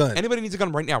Especially that needs for a gun. Anybody needs a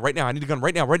gun right now. I need a gun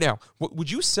right now.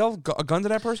 Would you sell a gun to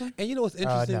that person? And you know what's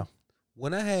interesting? No.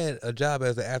 When I had a job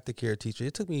as an aftercare teacher,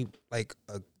 it took me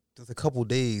just a couple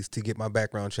days to get my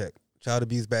background check. Child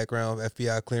abuse background,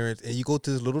 FBI clearance, and you go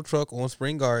to this little truck on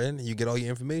Spring Garden and you get all your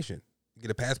information. Get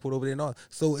a passport over there and all.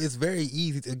 So it's very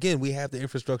easy. Again, we have the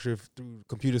infrastructure through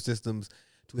computer systems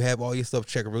to have all your stuff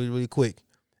checked really, really quick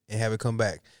and have it come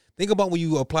back. Think about when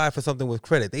you apply for something with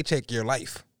credit. They check your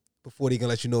life before they can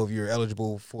let you know if you're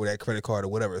eligible for that credit card or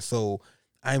whatever. So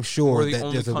I'm sure We're the that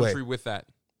only there's a country way. with that.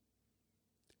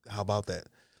 How about that?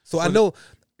 So I know.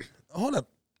 Hold up.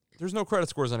 There's no credit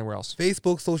scores anywhere else.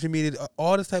 Facebook, social media,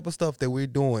 all this type of stuff that we're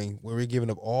doing where we're giving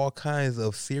up all kinds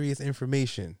of serious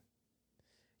information.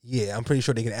 Yeah, I'm pretty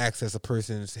sure they can access a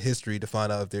person's history to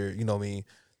find out if they're,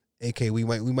 AK, we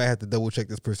might have to double check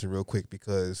this person real quick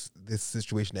because this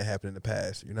situation that happened in the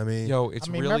past. You know what I mean? Yo,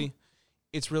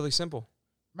 it's really simple.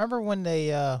 Remember when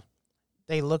they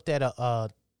looked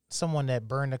at someone that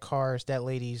burned the cars, that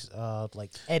lady's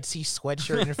Etsy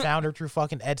sweatshirt and found her through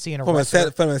fucking Etsy and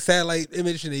from a satellite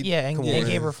image. And they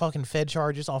gave her fucking Fed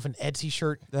charges off an Etsy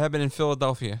shirt. That happened in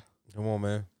Philadelphia. Come on,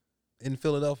 man. In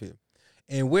Philadelphia.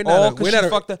 And we're not.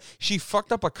 She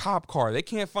fucked up a cop car. They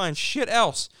can't find shit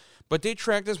else, but they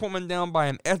tracked this woman down by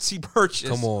an Etsy purchase.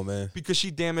 Come on, man, because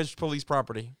she damaged police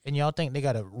property. And y'all think they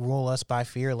gotta rule us by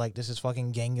fear? Like this is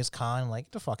fucking Genghis Khan? Like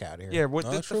get the fuck out of here. Yeah, what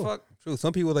the fuck? True.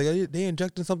 Some people are like they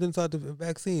injecting something inside the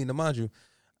vaccine. Now, mind you,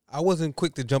 I wasn't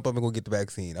quick to jump up and go get the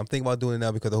vaccine. I'm thinking about doing it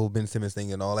now because of the whole Ben Simmons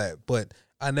thing and all that. But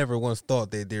I never once thought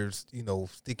that there's,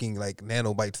 sticking like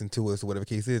nanobites into us or whatever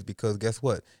the case is, because guess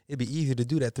what? It'd be easier to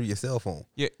do that through your cell phone.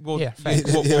 Yeah, well,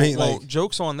 well,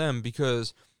 joke's on them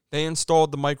because they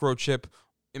installed the microchip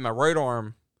in my right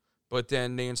arm, but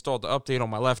then they installed the update on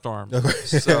my left arm.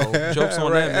 So joke's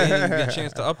on them. They didn't even get a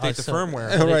chance to update the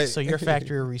firmware. So your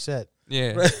factory reset.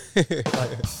 Yeah.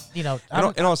 But,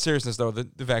 in all seriousness, though, the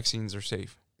vaccines are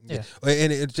safe. Yeah.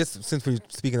 And it just, since we're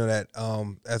speaking of that,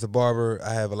 as a barber,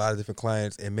 I have a lot of different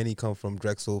clients, and many come from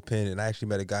Drexel, Penn, and I actually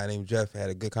met a guy named Jeff, had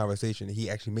a good conversation. He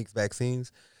actually makes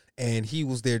vaccines, and he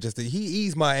was there he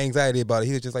eased my anxiety about it.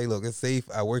 He was just like, look, it's safe.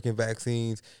 I work in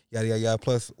vaccines, yada, yada, yada.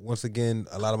 Plus, once again,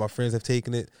 a lot of my friends have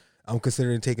taken it. I'm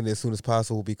considering taking it as soon as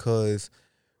possible because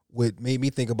what made me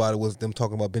think about it was them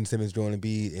talking about Ben Simmons joining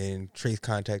B and Trace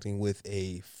contacting with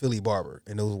a Philly barber.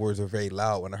 And those words were very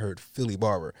loud when I heard Philly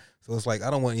barber. So it's like, I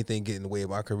don't want anything getting in the way of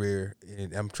my career.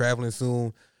 And I'm traveling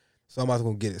soon, so I'm not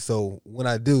going to get it. So when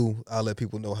I do, I'll let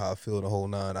people know how I feel the whole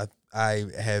nine. I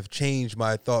have changed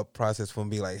my thought process from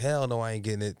being like, hell no, I ain't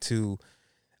getting it, to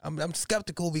I'm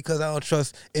skeptical because I don't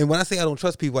trust. And when I say I don't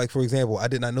trust people, like, for example, I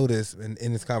did not know this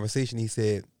in this conversation. He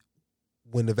said,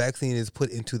 when the vaccine is put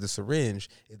into the syringe,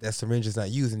 if that syringe is not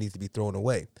used, it needs to be thrown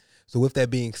away. So with that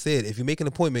being said, if you make an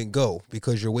appointment, go,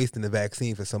 because you're wasting the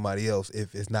vaccine for somebody else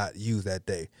if it's not used that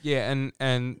day. Yeah,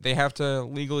 and they have to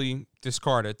legally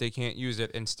discard it. They can't use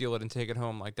it and steal it and take it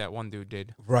home like that one dude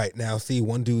did. Right. Now, see,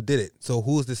 one dude did it. So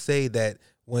who's to say that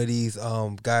one of these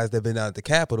guys that been down at the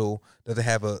Capitol doesn't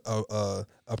have a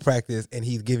practice and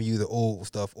he's giving you the old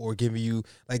stuff, or giving you,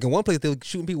 like in one place they were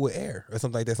shooting people with air or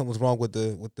something like that. Something's wrong with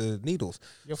the needles.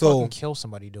 You'll so fucking kill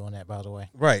somebody doing that, by the way.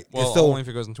 Right. Well, and so, only if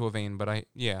it goes into a vein, but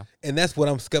and that's what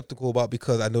I'm skeptical about,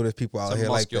 because I know there's people out here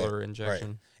like that. Muscular injection.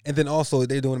 Right. And then also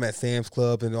they're doing them at Sam's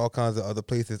Club and all kinds of other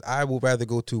places. I would rather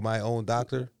go to my own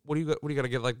doctor. What do you got? What do you got to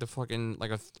get? Like the fucking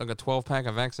like a 12-pack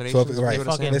of vaccinations? So, right.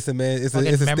 Fucking, listen, man. It's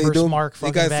members mark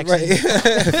fucking vaccine.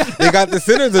 Right. They got the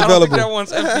centers I don't available. think that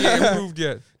one's FDA approved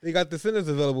yet. They got the centers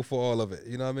available for all of it.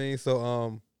 You know what I mean?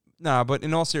 So Nah, but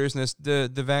in all seriousness, the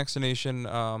vaccination.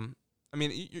 I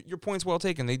mean, your point's well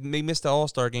taken. They missed the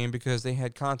All-Star game because they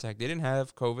had contact. They didn't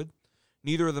have COVID.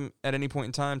 Neither of them at any point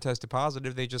in time tested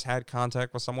positive. They just had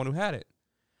contact with someone who had it.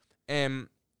 And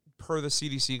per the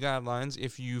CDC guidelines,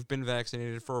 if you've been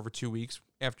vaccinated for over 2 weeks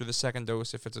after the second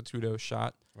dose, if it's a 2-dose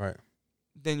shot, right,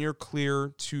 then you're clear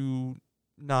to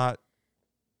not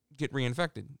get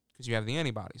reinfected because you have the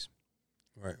antibodies.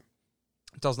 right.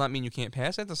 It does not mean you can't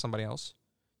pass it to somebody else.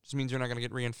 It just means you're not going to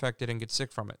get reinfected and get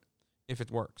sick from it if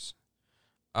it works.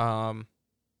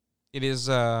 It is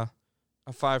a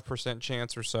 5%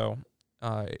 chance or so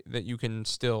that you can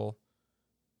still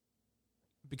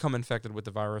become infected with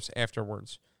the virus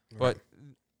afterwards. Right. But,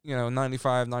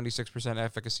 95, 96%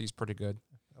 efficacy is pretty good.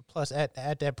 Plus,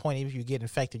 at that point, if you get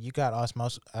infected, you got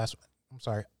osmosis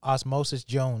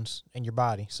Jones in your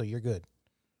body, so you're good.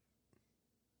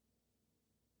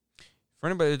 For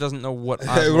anybody that doesn't know what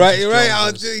right,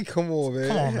 Jones is, come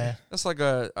on, man. That's like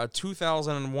a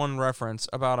 2001 reference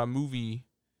about a movie.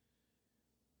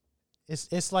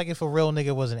 It's like if a real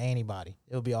nigga was an antibody,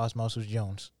 it would be Osmosis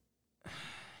Jones.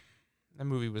 That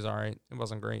movie was all right. It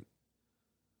wasn't great.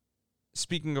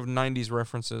 Speaking of 90s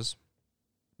references,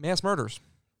 mass murders.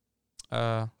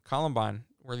 Columbine,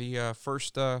 where the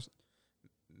first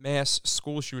mass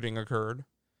school shooting occurred,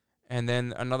 and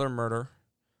then another murder,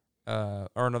 or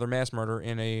another mass murder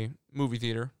in a movie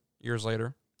theater years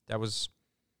later. That was,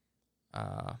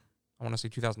 I want to say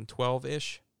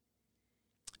 2012-ish.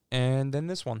 And then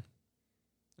this one.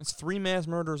 It's 3 mass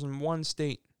murders in one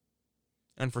state.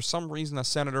 And for some reason, a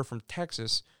senator from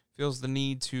Texas feels the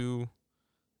need to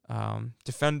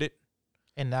defend it.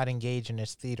 And not engage in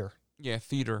this theater. Yeah,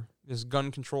 theater. This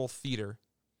gun control theater.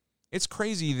 It's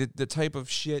crazy that the type of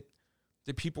shit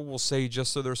that people will say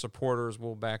just so their supporters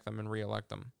will back them and reelect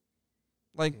them.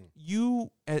 Like,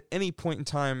 you, at any point in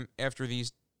time after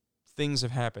these things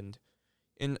have happened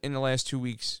in the last 2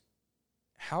 weeks,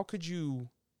 how could you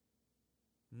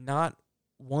not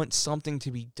want something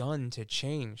to be done to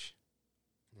change?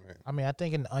 Right. I mean, I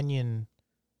think an Onion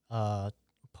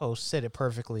post said it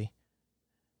perfectly.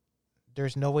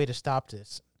 There's no way to stop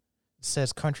this. It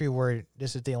says country where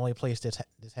this is the only place this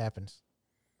happens.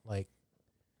 Like,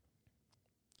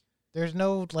 there's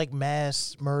no, like,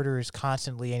 mass murders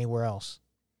constantly anywhere else.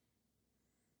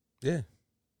 Yeah.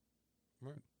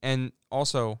 Right. And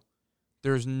also,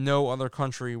 there's no other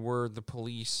country where the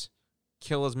police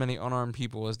kill as many unarmed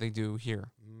people as they do here.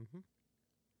 Mm-hmm.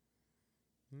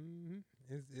 Mm-hmm.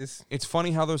 It's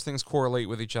funny how those things correlate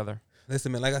with each other.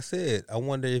 Listen, man, like I said, I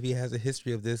wonder if he has a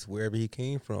history of this wherever he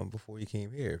came from before he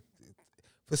came here.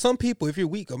 For some people, if you're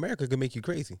weak, America can make you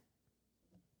crazy.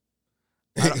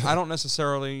 I don't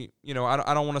necessarily,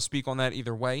 I don't want to speak on that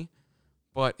either way,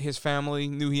 but his family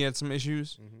knew he had some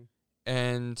issues,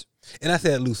 and I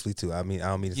say that loosely too. I mean, I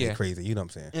don't mean to say crazy. You know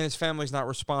what I'm saying? And his family's not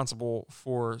responsible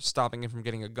for stopping him from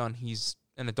getting a gun. He's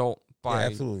an adult by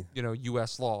absolutely.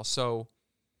 U.S. law. So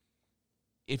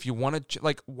if you want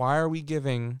to, why are we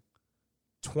giving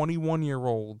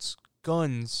 21-year-olds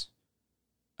guns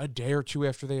a day or two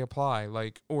after they apply,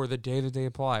 or the day that they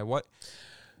apply?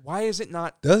 Why is it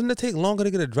not? Doesn't it take longer to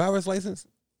get a driver's license?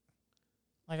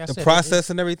 Like I the said,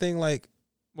 process and everything,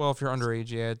 Well, if you're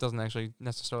underage, yeah, it doesn't actually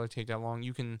necessarily take that long.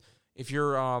 You can, if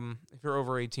you're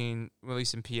over 18, at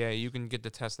least in PA, you can get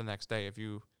the test the next day if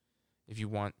you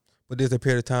want. But there's a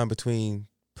period of time between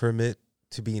permit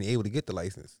to being able to get the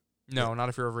license. No, not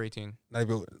if you're over 18.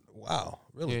 Wow,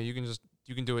 really? Yeah,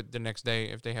 you can do it the next day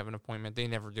if they have an appointment. They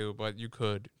never do, but you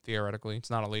could theoretically.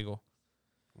 It's not illegal.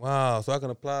 Wow, so I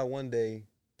can apply one day,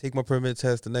 take my permit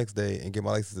test the next day, and get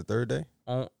my license the third day?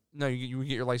 Oh no, you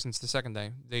get your license the second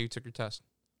day. You took your test.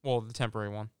 Well, the temporary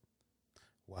one.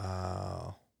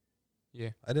 Wow. Yeah.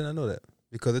 I did not know that.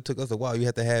 Because it took us a while. You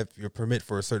had to have your permit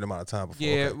for a certain amount of time before.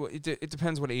 Yeah, okay. well, it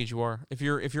depends what age you are. If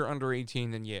you're under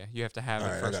 18, then yeah, you have to have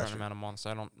it for a certain amount of months.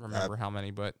 I don't remember how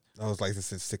many, but I was licensed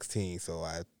since 16, so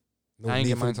I didn't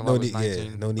get mine until I was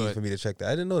 19. No need for me to check that.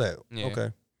 I didn't know that. Yeah.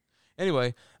 Okay.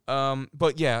 Anyway,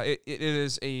 but yeah, it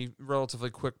is a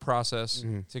relatively quick process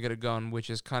to get a gun, which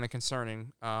is kind of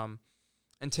concerning. And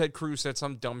Ted Cruz said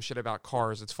some dumb shit about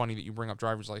cars. It's funny that you bring up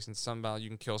driver's license. Something about you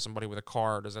can kill somebody with a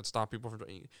car. Does that stop people from?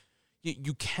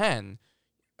 You can.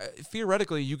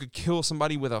 Theoretically, you could kill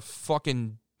somebody with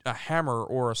a hammer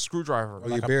or a screwdriver. Or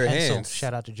your bare hands.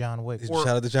 Shout out to John Wick. Shout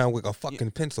out to John Wick. A fucking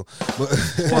pencil.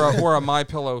 or a My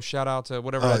Pillow. Shout out to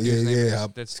whatever that dude's name is.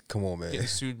 That's come on, man. Getting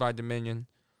sued by Dominion.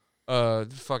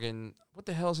 Fucking what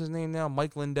the hell is his name now?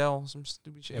 Mike Lindell. Some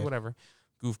stupid shit. Yeah. Whatever.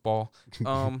 Goofball.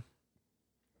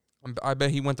 I bet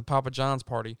he went to Papa John's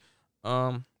party.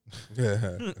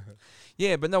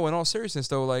 Yeah, but no, in all seriousness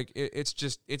though, like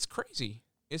it's crazy.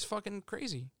 It's fucking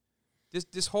crazy.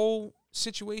 This whole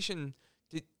situation,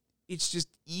 it's just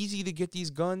easy to get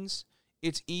these guns.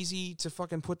 It's easy to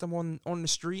fucking put them on the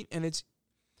street, and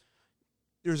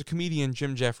there's a comedian,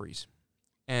 Jim Jeffries,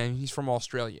 and he's from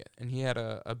Australia, and he had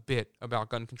a bit about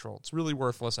gun control. It's really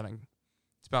worth listening.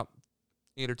 It's about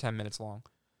 8 or 10 minutes long.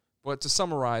 But to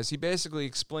summarize, he basically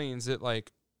explains that,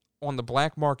 like, on the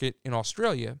black market in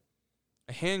Australia,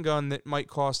 a handgun that might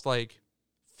cost like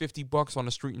 $50 on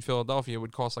the street in Philadelphia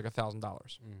would cost like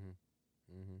 $1,000.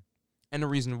 And the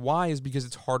reason why is because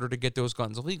it's harder to get those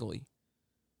guns legally.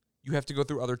 You have to go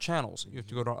through other channels. You have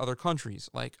to go to other countries,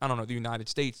 like, I don't know, the United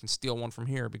States, and steal one from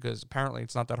here, because apparently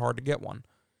it's not that hard to get one.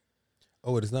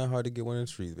 Oh, it is not hard to get one in the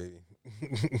streets, baby.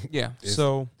 Yeah,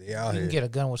 so they out you here. can get a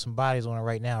gun with some bodies on it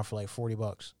right now for like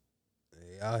 $40.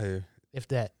 They out here. If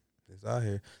that. It's out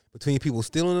here. Between people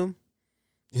stealing them,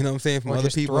 you know what I'm saying, from Or other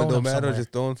people, it don't matter, somewhere.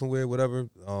 just throwing somewhere, whatever.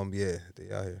 Yeah,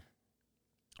 they out here.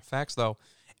 Facts though.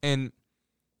 And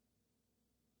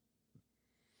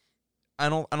I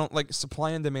don't like,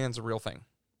 supply and demand's a real thing.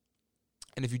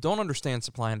 And if you don't understand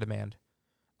supply and demand,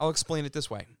 I'll explain it this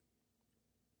way.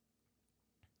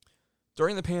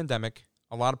 During the pandemic,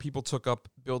 a lot of people took up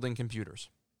building computers.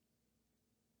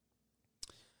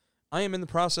 I am in the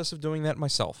process of doing that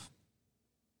myself.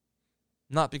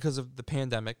 Not because of the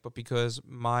pandemic, but because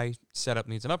my setup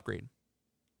needs an upgrade.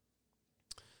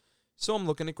 So I'm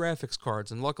looking at graphics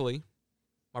cards, and luckily,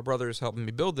 my brother is helping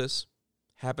me build this,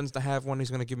 happens to have one he's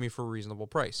going to give me for a reasonable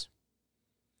price.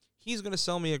 He's going to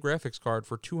sell me a graphics card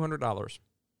for $200,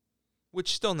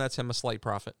 which still nets him a slight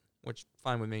profit, which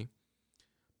fine with me.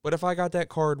 But if I got that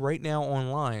card right now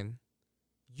online,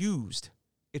 used,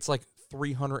 it's like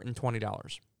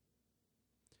 $320.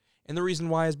 And the reason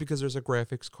why is because there's a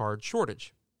graphics card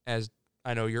shortage, as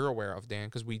I know you're aware of, Dan,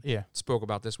 because we spoke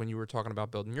about this when you were talking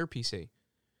about building your PC.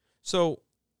 So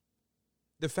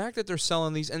the fact that they're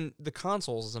selling these, and the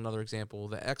consoles is another example,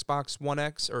 the Xbox One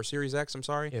X, or Series X, I'm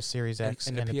sorry. Yeah, Series X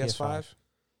and the PS5.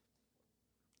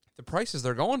 The prices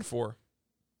they're going for,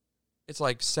 it's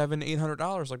like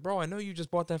 $700-800. Like, bro, I know you just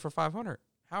bought that for $500.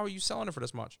 How are you selling it for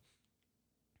this much?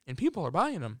 And people are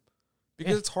buying them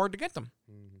because it's hard to get them.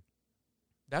 Mm-hmm.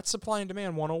 That's supply and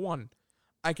demand 101.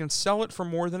 I can sell it for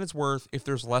more than it's worth if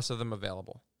there's less of them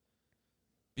available.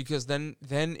 Because then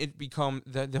it becomes,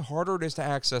 the harder it is to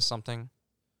access something,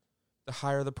 the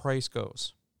higher the price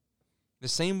goes. The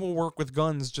same will work with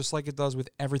guns just like it does with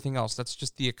everything else. That's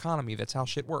just the economy. That's how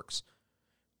shit works.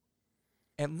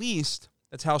 At least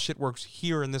that's how shit works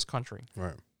here in this country.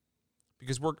 Right.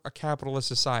 Because we're a capitalist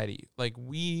society. Like,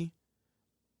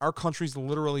 our country's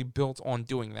literally built on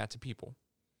doing that to people.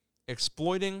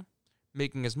 Exploiting,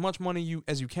 making as much money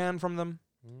as you can from them,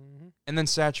 and then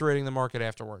saturating the market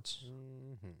afterwards.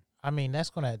 I mean, that's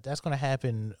gonna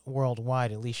happen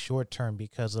worldwide, at least short term,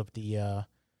 because of the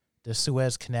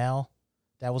Suez Canal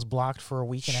that was blocked for a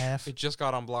week and a half. It just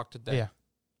got unblocked today. Yeah.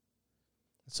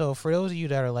 So for those of you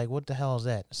that are like, what the hell is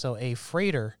that? So a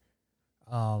freighter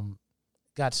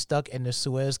got stuck in the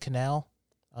Suez Canal.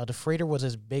 The freighter was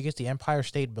as big as the Empire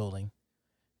State Building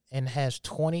and has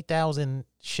 20,000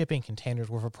 shipping containers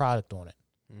worth of product on it.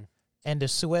 And the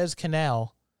Suez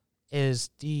Canal is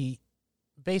the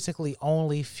basically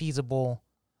only feasible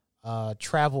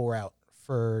travel route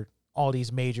for all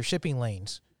these major shipping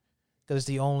lanes, because it's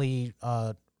the only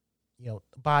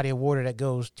body of water that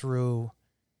goes through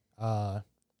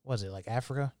was it like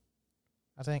Africa,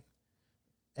 I think.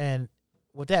 And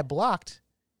with that blocked,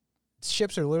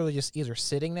 ships are literally just either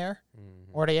sitting there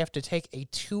or they have to take a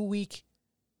 2-week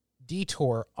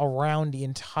detour around the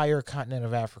entire continent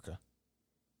of Africa.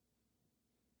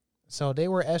 So they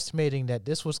were estimating that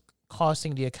this was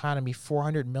costing the economy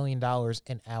 $400 million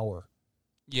an hour.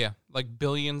 Yeah, like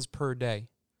billions per day.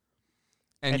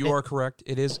 And And you it- are correct.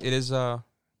 It is sorry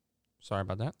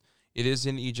about that. It is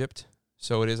in Egypt,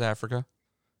 so it is Africa.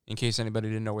 In case anybody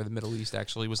didn't know where the Middle East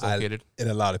actually was located. And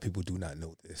a lot of people do not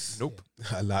know this. Nope.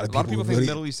 A lot of people really, think the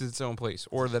Middle East is its own place,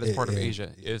 or that it's part of Yeah,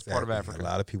 Asia. It's part of exactly. Africa. A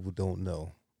lot of people don't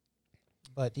know.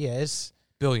 But yeah, it's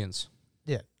Billions.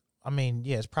 I mean,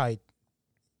 yeah, it's probably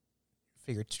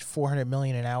figure 400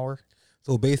 million an hour.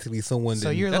 So basically, someone. So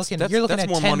didn't- you're That's looking at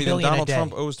more 10 money than billion a Donald day.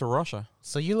 Trump owes to Russia.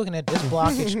 So you're looking at this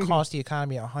blockage cost the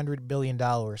economy $100 billion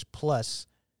plus.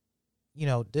 You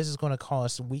know, this is going to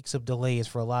cause weeks of delays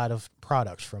for a lot of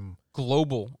products from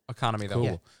Global economy, though. Cool.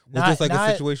 Yeah. Well, just like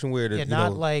a situation where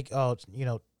not like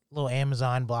little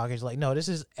Amazon blockage. Like no, this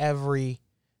is every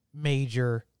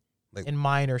major Like and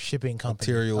minor shipping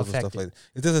company materials and stuff like that.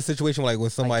 Is this a situation like when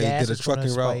somebody gas did a is gonna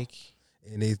trucking route spike.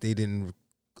 and they didn't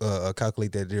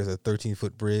calculate that there's a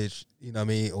 13-foot bridge, you know what I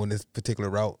mean, on this particular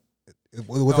route?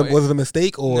 Was it a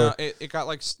mistake or? No, it got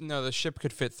like the ship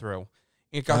could fit through.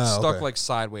 It got stuck okay. like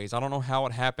sideways. I don't know how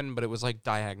it happened, but it was like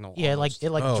diagonal. Yeah, almost.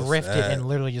 like Oh, drifted sad. and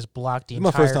literally just blocked the It's my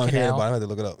entire first time hearing canal. about it. I had to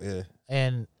look it up. Yeah.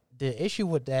 And the issue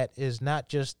with that is not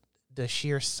just the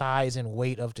sheer size and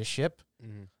weight of the ship,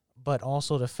 but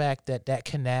also the fact that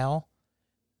canal,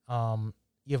 you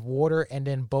have water and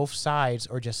then both sides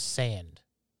are just sand.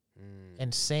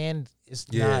 And sand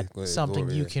is not something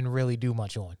you can really do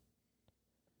much on.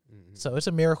 So it's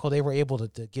a miracle they were able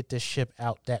to get this ship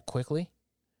out that quickly.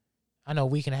 I know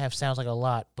week and a half sounds like a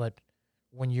lot, but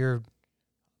when you're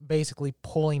basically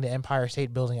pulling the Empire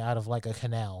State Building out of like a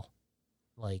canal,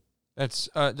 like that's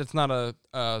not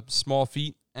a small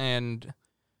feat, and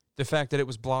the fact that it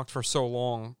was blocked for so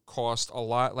long cost a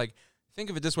lot. Like, think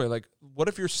of it this way: like, what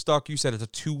if you're stuck? You said it's a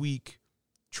 2-week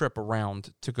trip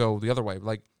around to go the other way,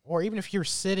 like, or even if you're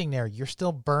sitting there, you're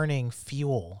still burning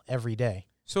fuel every day.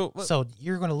 So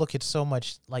you're going to look at so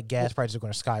much like gas prices are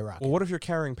going to skyrocket. Well, what if you're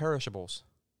carrying perishables?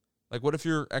 Like, what if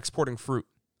you're exporting fruit?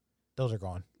 Those are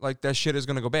gone. Like, that shit is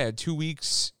going to go bad. 2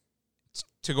 weeks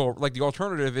to go. Like, the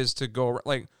alternative is to go,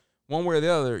 like, one way or the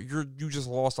other, you just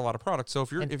lost a lot of product. So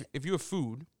if you have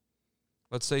food,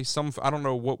 let's say I don't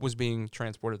know what was being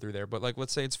transported through there, but, like,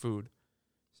 let's say it's food,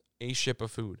 a ship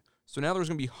of food. So now there's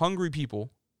going to be hungry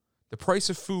people. The price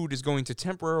of food is going to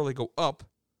temporarily go up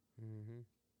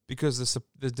because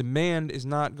the demand is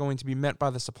not going to be met by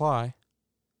the supply.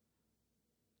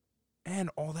 And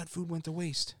all that food went to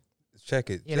waste. Check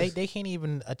it. Yeah, they can't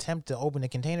even attempt to open the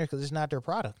container because it's not their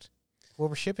product.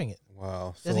 Whoever's shipping it.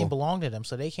 Wow. It doesn't even belong to them,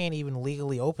 so they can't even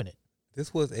legally open it.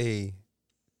 This was a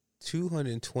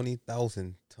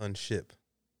 220,000 ton ship.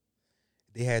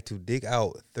 They had to dig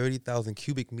out 30,000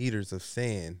 cubic meters of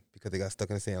sand because they got stuck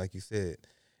in the sand, like you said.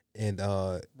 And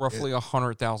roughly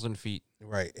 100,000 feet.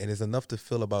 Right. And it's enough to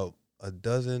fill about a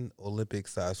dozen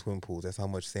Olympic-sized swim pools. That's how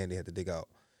much sand they had to dig out.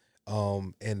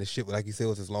 And the ship, like you said,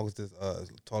 was as long as this,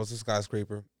 tall as a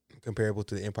skyscraper, comparable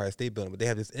to the Empire State Building. But they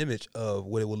have this image of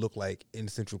what it would look like in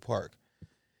Central Park,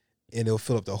 and it'll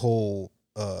fill up the whole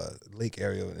lake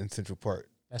area in Central Park.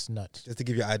 That's nuts. Just to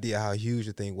give you an idea how huge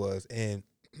the thing was, and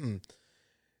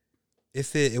it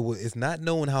said it's not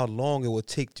known how long it will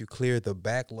take to clear the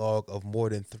backlog of more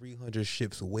than 300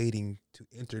 ships waiting to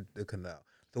enter the canal.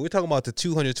 So we're talking about the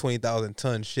 220,000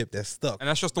 ton ship that's stuck. And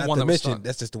that's just the Not one to that was mention, stuck.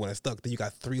 That's just the one that's stuck. Then you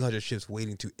got 300 ships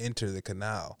waiting to enter the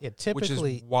canal. Yeah, Which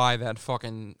typically, is why that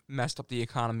fucking messed up the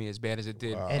economy as bad as it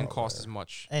did Wow, and cost man. as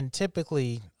much. and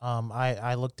typically,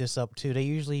 I looked this up too. They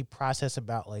usually process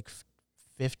about like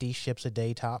 50 ships a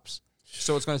day tops.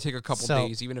 So it's going to take a couple So-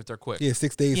 days, even if they're quick. Yeah,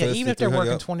 6 days. Yeah, so that's even if they're 300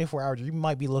 working up. 24 hours, you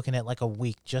might be looking at like a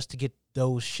week just to get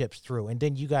those ships through, and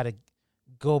then you got to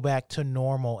go back to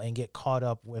normal and get caught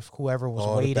up with whoever was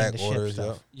All the waiting back to ship orders,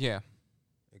 stuff. Yeah.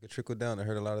 It could trickle down. I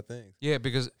heard a lot of things. Yeah,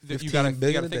 because you 15 gotta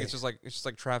billion a think day. it's just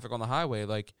like traffic on the highway.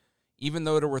 Like, even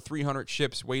though there were 300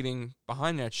 ships waiting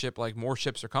behind that ship, like, more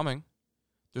ships are coming.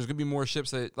 There's gonna be more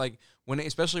ships that, like,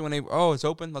 especially when it's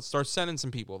open, let's start sending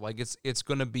some people. Like, it's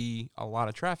gonna be a lot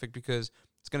of traffic because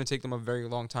it's gonna take them a very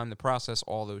long time to process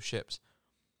all those ships.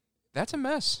 That's a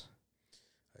mess.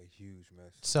 A huge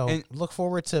mess. So And- look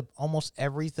forward to almost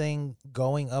everything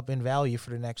going up in value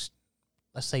for the next,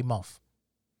 let's say, month.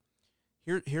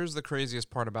 Here's the craziest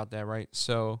part about that, right?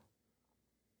 So,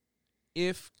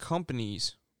 if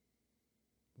companies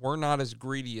were not as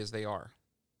greedy as they are,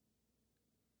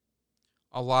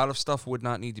 a lot of stuff would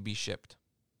not need to be shipped.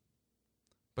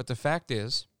 But the fact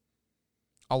is,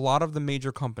 a lot of the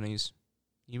major companies,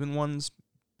 even ones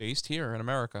based here in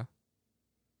America,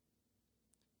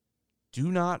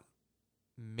 do not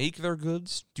make their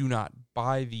goods, do not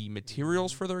buy the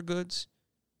materials for their goods,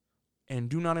 and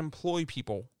do not employ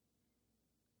people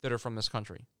that are from this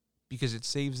country because it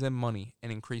saves them money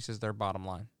and increases their bottom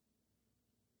line.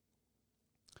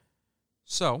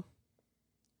 So,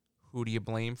 who do you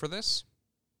blame for this?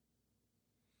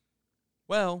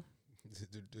 Well,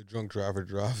 the drunk driver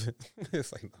driving.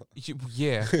 It's like, no.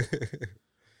 Yeah.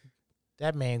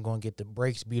 That man gonna get the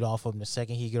brakes beat off of him the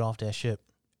second he get off that ship.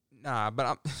 Nah,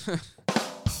 but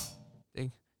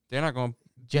they're not going to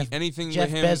Jeff anything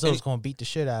Jeff with him. Bezos gonna beat the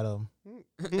shit out of him.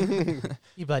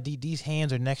 He like, these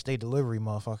hands are next day delivery,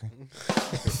 motherfucker.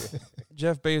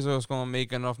 Jeff Bezos going to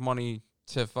make enough money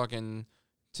to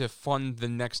fund the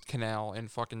next canal in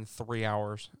fucking 3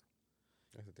 hours.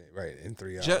 That's the thing, right? In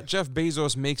 3 hours. Jeff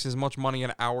Bezos makes as much money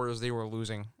an hour as they were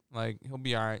losing. Like, he'll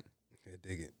be all right. Yeah,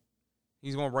 dig it.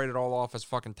 He's going to write it all off as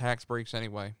fucking tax breaks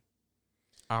anyway.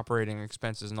 Operating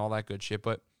expenses and all that good shit.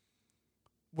 But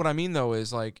what I mean, though,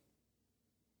 is, like,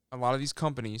 a lot of these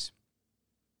companies,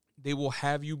 they will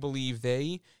have you believe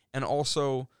and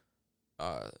also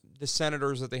the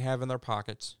senators that they have in their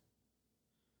pockets,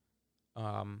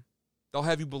 they'll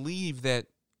have you believe that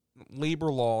labor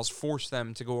laws force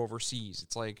them to go overseas.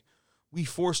 It's like, we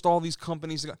forced all these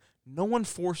companies to go. No one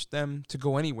forced them to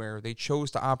go anywhere. They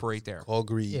chose to operate there. All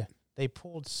greed. Yeah, they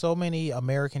pulled so many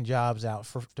American jobs out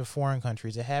to foreign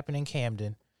countries. It happened in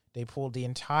Camden. They pulled the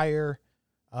entire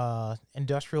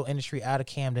industrial industry out of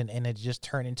Camden, and it just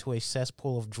turned into a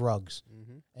cesspool of drugs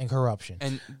and corruption.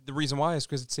 And the reason why is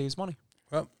because it saves money.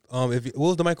 Well, what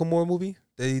was the Michael Moore movie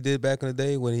that he did back in the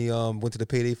day when he went to the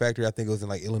Payday Factory? I think it was in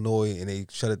like Illinois, and they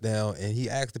shut it down. And he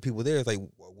asked the people there, "It's like,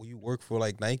 will you work for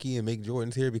like Nike and make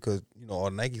Jordans here because all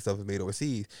the Nike stuff is made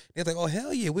overseas?" And they're like, "Oh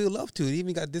hell yeah, we'd love to." They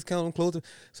even got discount on clothes.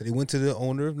 So they went to the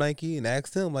owner of Nike and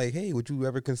asked him like, "Hey, would you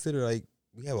ever consider like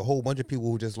we have a whole bunch of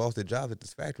people who just lost their jobs at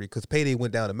this factory because Payday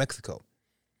went down to Mexico?"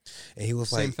 And he was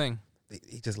Same thing.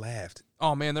 He just laughed.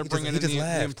 Oh man, they're bringing in the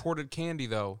laughed. imported candy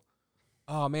though.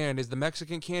 Oh man, is the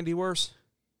Mexican candy worse?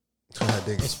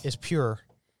 It's pure.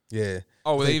 Yeah.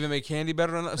 Oh, they even make candy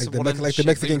better than us. Like the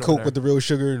Mexican Coke with the real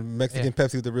sugar, Mexican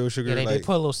Pepsi with the real sugar. Yeah, they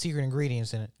put a little secret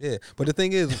ingredients in it. Yeah, but the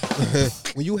thing is,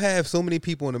 when you have so many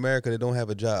people in America that don't have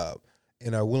a job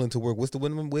and are willing to work, what's the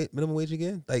minimum wage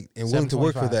again? Like, and willing to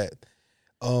work for that.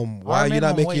 Why are you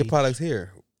not making your products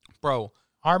here, bro?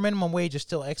 Our minimum wage is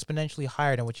still exponentially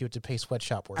higher than what you have to pay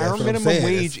sweatshop workers. Our minimum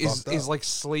wage is like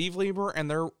slave labor,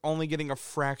 and they're only getting a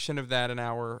fraction of that an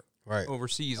hour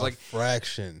overseas. A like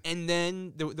fraction. And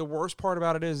then the worst part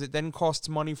about it is it then costs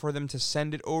money for them to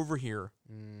send it over here.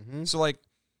 Mm-hmm. So like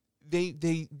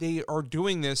they are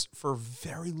doing this for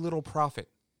very little profit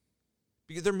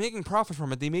because they're making profit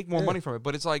from it. They make more money from it,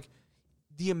 but it's like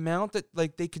the amount that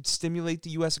like they could stimulate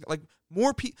the U.S. like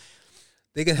more people.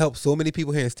 They can help so many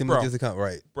people here and stimulate this account,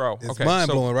 right? Bro, it's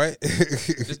mind-blowing, right?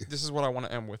 this is what I want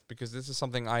to end with because this is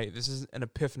something this is an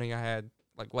epiphany I had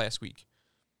like last week.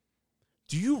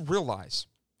 Do you realize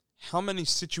how many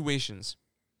situations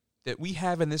that we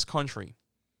have in this country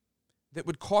that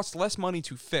would cost less money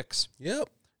to fix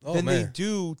than they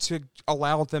do to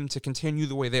allow them to continue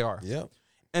the way they are? Yep.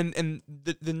 And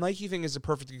the Nike thing is a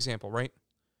perfect example, right?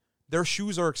 Their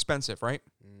shoes are expensive, right?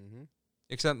 Mm-hmm.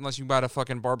 Except unless you buy the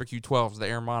fucking barbecue 12s, the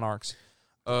Air Monarchs.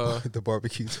 The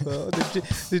barbecue 12,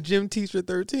 the gym teacher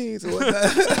 13s or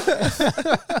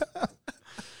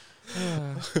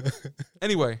whatnot.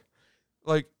 Anyway,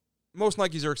 like most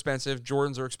Nikes are expensive,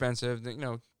 Jordans are expensive,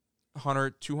 $100,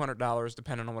 $200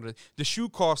 depending on what it is. The shoe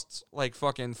costs like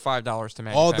fucking $5 to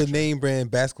manufacture. All the name brand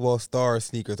basketball star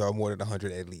sneakers are more than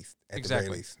 $100 at least. At the very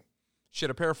least. Shit,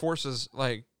 a pair of Forces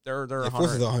like they're $100.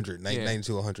 Forces are $100, 90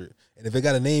 to $100. And if it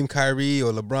got a name Kyrie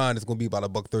or LeBron, it's gonna be about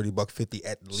 $130, $150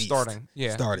 at least. Starting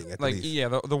at the least.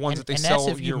 Yeah, the ones that they sell. And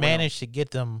that's if you manage to get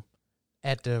them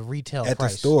at the retail price. At the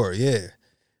store, yeah.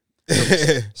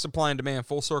 Supply and demand,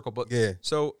 full circle. But yeah.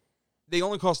 So they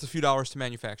only cost a few dollars to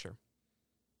manufacture.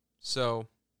 So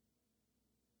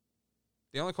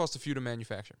they only cost a few to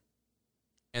manufacture.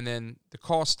 And then the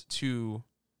cost to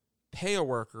pay a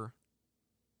worker,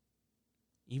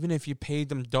 even if you paid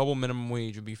them double minimum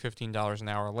wage, would be $15 an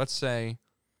hour. Let's say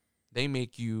they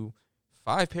make you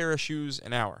 5 pair of shoes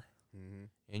an hour. Mm-hmm.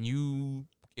 And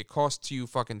it costs you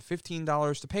fucking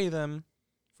 $15 to pay them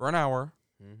for an hour.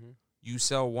 Mm-hmm. You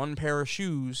sell 1 pair of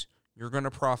shoes, you're going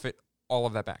to profit all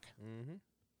of that back. Mm-hmm.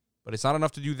 But it's not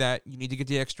enough to do that. You need to get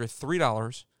the extra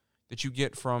 $3 that you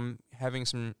get from having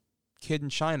some kid in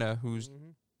China who's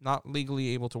not legally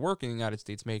able to work in the United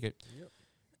States make it.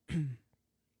 Yep.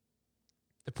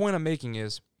 The point I'm making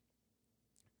is,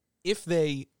 if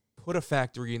they put a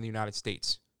factory in the United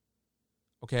States,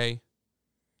 okay,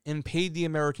 and paid the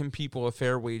American people a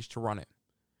fair wage to run it,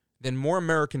 then more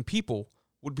American people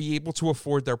would be able to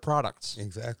afford their products.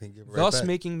 Exactly. Thus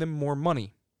making them more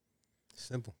money.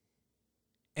 Simple.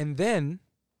 And then,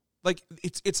 like,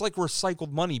 it's like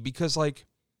recycled money because, like,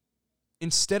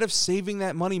 instead of saving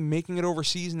that money, making it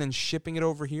overseas, and then shipping it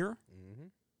over here,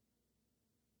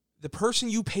 the person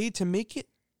you paid to make it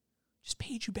just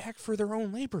paid you back for their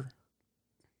own labor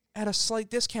at a slight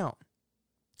discount.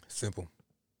 Simple.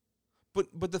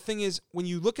 But the thing is, when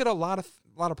you look at a lot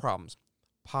of problems,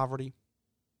 poverty,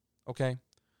 okay,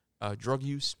 drug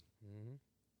use,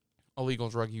 illegal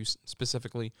drug use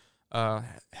specifically,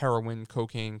 heroin,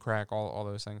 cocaine, crack, all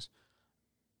those things.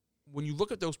 When you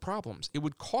look at those problems, it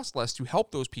would cost less to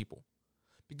help those people.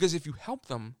 Because if you help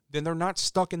them, then they're not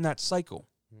stuck in that cycle.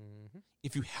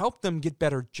 If you help them get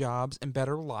better jobs and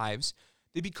better lives,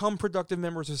 they become productive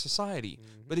members of society.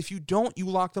 But if you don't, you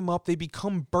lock them up, they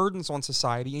become burdens on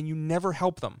society, and you never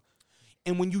help them.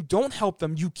 And when you don't help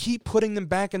them, you keep putting them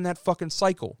back in that fucking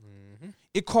cycle.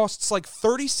 It costs like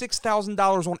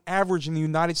 $36,000 on average in the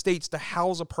United States to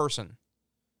house a person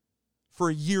for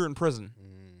a year in prison.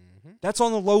 That's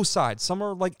on the low side. Some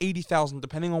are like $80,000,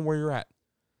 depending on where you're at.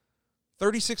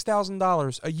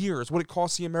 $36,000 a year is what it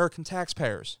costs the American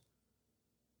taxpayers.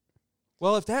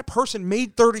 Well, if that person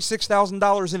made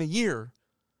 $36,000 in a year,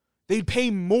 they'd pay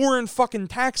more in fucking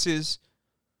taxes,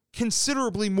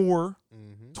 considerably more,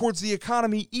 towards the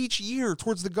economy each year,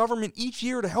 towards the government each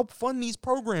year to help fund these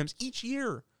programs each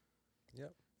year.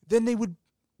 Then they would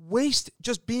waste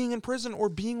just being in prison or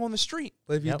being on the street.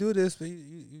 But if you do this,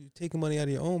 you taking money out of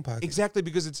your own pocket. Exactly,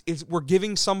 because it's we're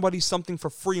giving somebody something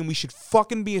for free, and we should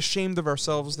fucking be ashamed of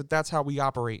ourselves that that's how we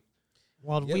operate.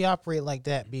 Well, we operate like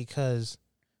that because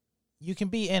you can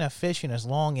be inefficient as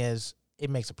long as it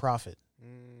makes a profit.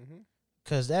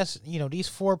 Because that's, these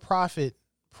for-profit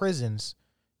prisons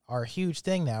are a huge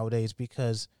thing nowadays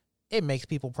because it makes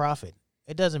people profit.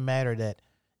 It doesn't matter that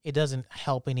it doesn't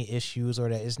help any issues or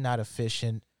that it's not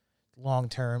efficient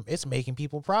long-term. It's making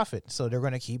people profit, so they're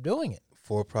going to keep doing it.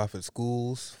 For-profit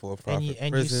schools, for-profit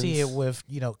and prisons. you see it with,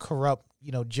 corrupt,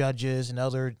 judges and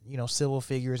other, civil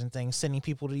figures and things sending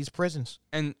people to these prisons.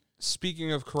 And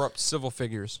speaking of corrupt civil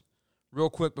figures, real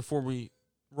quick before we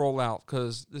roll out,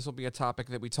 because this will be a topic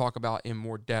that we talk about in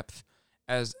more depth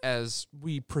as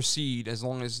we proceed, as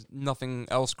long as nothing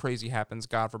else crazy happens,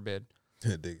 God forbid.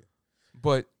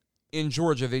 But in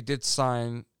Georgia, they did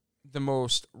sign the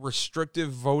most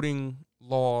restrictive voting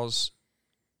laws.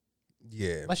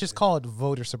 Yeah. Let's just call it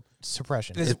voter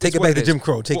suppression. Take it back to Jim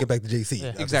Crow. Take it back to JC.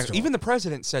 Yeah. Exactly. Even the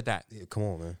president said that. Yeah, come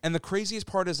on, man. And the craziest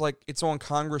part is, like, it's on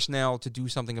Congress now to do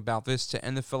something about this, to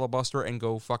end the filibuster and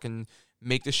go fucking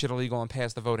make this shit illegal and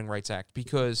pass the Voting Rights Act,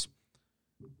 because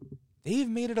they've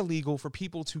made it illegal for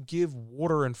people to give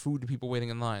water and food to people waiting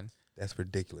in line. That's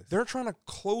ridiculous. They're trying to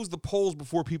close the polls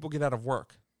before people get out of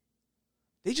work.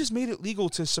 They just made it legal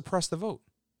to suppress the vote.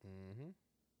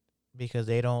 Because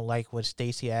they don't like what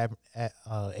Stacey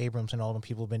Abrams and all them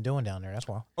people have been doing down there. That's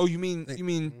why. Oh, you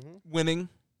mean winning?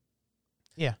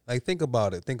 Yeah. Like, think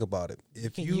about it.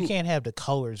 If you can't have the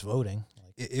colors voting.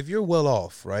 If you're well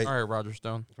off, right? All right, Roger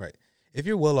Stone. Right. If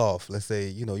you're well off, let's say,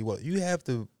 you have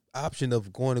the option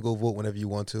of going to go vote whenever you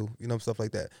want to, stuff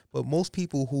like that. But most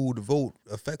people who the vote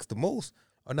affects the most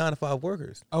are 9-to-5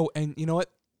 workers. Oh, and you know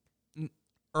what?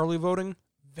 Early voting,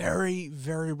 very,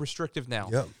 very restrictive now.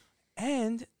 Yep.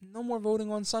 And no more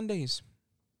voting on Sundays.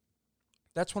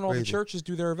 That's when all the churches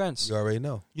do their events. You already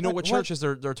know. You know what churches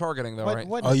they're targeting, though, right?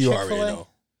 You already know.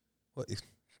 What?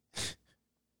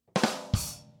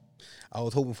 I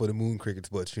was hoping for the moon crickets,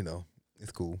 but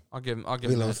it's cool. I'll give him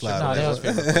We let him slide.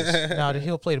 No,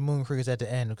 he'll play the moon crickets at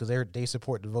the end because they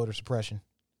support the voter suppression.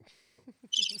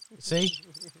 See?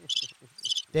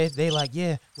 They like,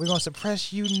 yeah, we're gonna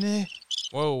suppress you, nah.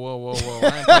 Whoa.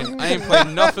 I ain't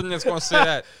playing nothing that's going to say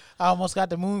that. I almost got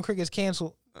the moon crickets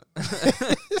canceled. They're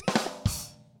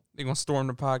going to storm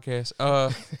the podcast.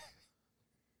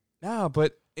 Nah,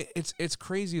 but it's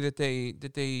crazy that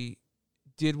they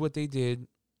did what they did,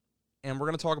 and we're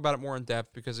going to talk about it more in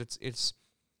depth because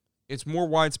it's more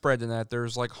widespread than that.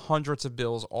 There's like hundreds of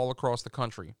bills all across the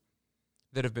country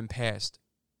that have been passed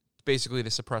basically to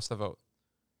suppress the vote.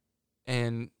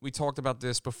 And we talked about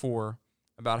this before,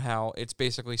 about how it's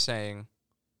basically saying,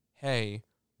 hey,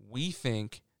 we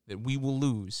think that we will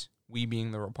lose, we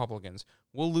being the Republicans,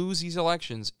 will lose these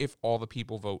elections if all the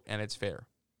people vote and it's fair.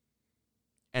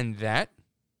 And that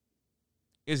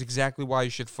is exactly why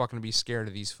you should fucking be scared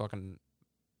of these fucking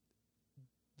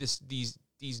these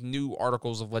new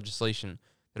articles of legislation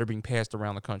that are being passed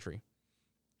around the country.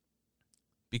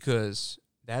 Because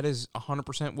that is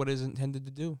 100% what it is intended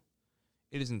to do.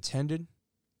 It is intended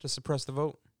to suppress the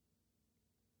vote.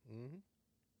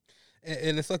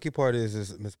 And the sucky part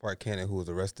is Ms. Park Cannon, who was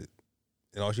arrested,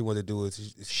 and all she wanted to do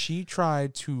is she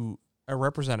tried to a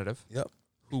representative,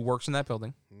 who works in that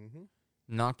building,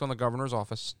 knocked on the governor's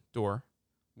office door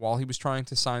while he was trying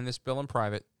to sign this bill in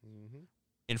private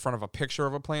in front of a picture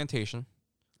of a plantation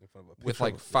with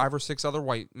like 5 or 6 other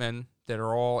white men that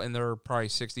are all in their probably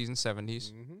 60s and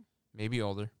 70s, maybe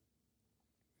older.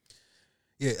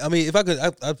 Yeah, I mean, if I could,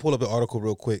 I'd pull up an article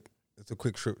real quick. It's a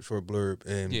quick short blurb,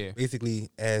 and basically,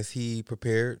 as he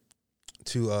prepared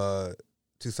to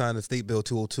sign the State Bill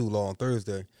 202 law on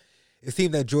Thursday, it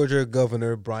seemed that Georgia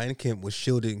Governor Brian Kemp was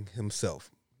shielding himself.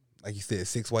 Like he said,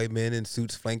 6 white men in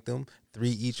suits flanked him, 3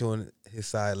 each on his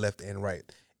side, left and right,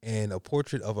 and a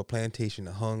portrait of a plantation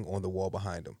hung on the wall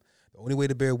behind him. The only way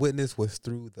to bear witness was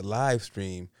through the live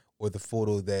stream or the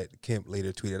photo that Kemp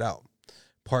later tweeted out.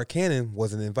 Park Cannon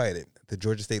wasn't invited. The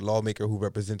Georgia state lawmaker who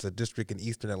represents a district in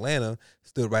eastern Atlanta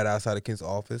stood right outside of Kemp's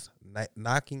office,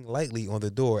 knocking lightly on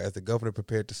the door as the governor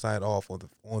prepared to sign off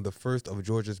on the first of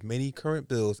Georgia's many current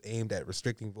bills aimed at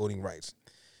restricting voting rights.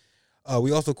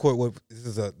 We also caught this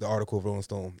is the article of Rolling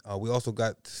Stone. We also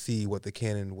got to see what the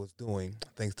Cannon was doing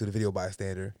thanks to the video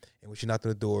bystander. And when she knocked on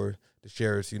the door, the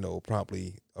sheriffs,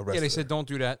 promptly arrested her. Yeah, they said, don't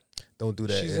do that. Don't do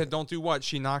that. She said, don't do what?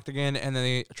 She knocked again, and then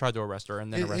they tried to arrest her,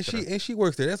 and then arrested her. And she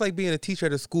works there. That's like being a teacher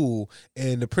at a school,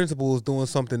 and the principal is doing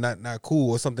something not cool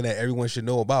or something that everyone should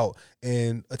know about,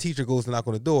 and a teacher goes to knock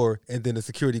on the door, and then the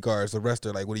security guards arrest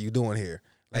her. Like, what are you doing here?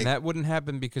 Like, and that wouldn't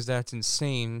happen because that's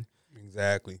insane.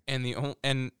 Exactly.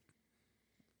 And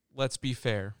let's be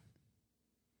fair.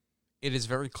 It is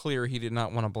very clear he did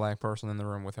not want a black person in the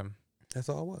room with him. That's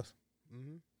all it was.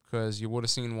 Because you would have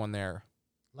seen one there.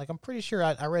 Like, I'm pretty sure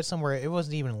I read somewhere it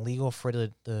wasn't even legal for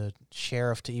the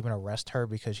sheriff to even arrest her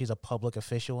because she's a public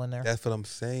official in there. That's what I'm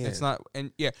saying. It's not,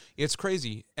 and yeah, it's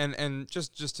crazy. And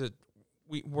just to,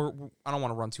 I don't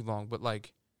want to run too long, but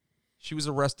like, she was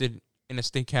arrested in a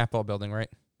state capitol building, right?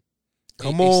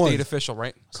 Come a on, state official,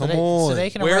 right? So they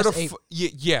can arrest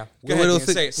yeah. Go ahead,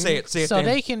 Dan, say it. So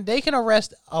Dan. they can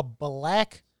arrest a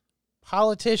black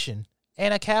politician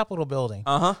in a Capitol building.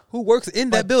 Who works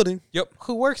in that building? Yep.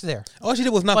 Who works there? All she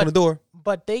did was knock on the door.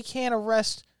 But they can't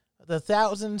arrest the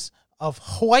thousands of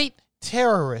white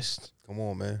terrorists. Come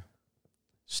on, man.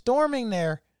 Storming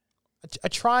there,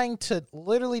 trying to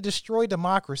literally destroy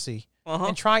democracy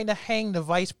and trying to hang the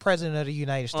vice president of the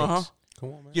United States.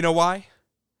 Come on, man. You know why?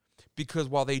 Because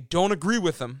while they don't agree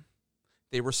with them,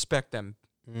 they respect them.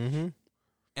 And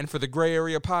for the Gray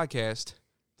Area Podcast,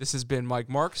 this has been Mike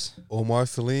Marks, Omar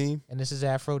Saleem, and this is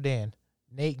Afro Dan.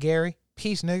 Nate Gary,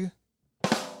 peace, nigga.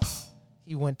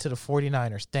 He went to the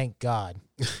 49ers, thank God.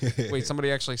 Wait,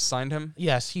 somebody actually signed him?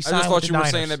 Yes, he signed with the I just thought you were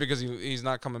Niners. saying that because he's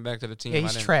not coming back to the team. Yeah,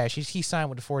 he's trash. He signed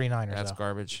with the 49ers. That's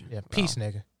garbage. Yeah, peace,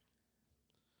 nigga.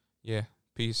 Yeah,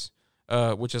 peace.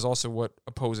 Which is also what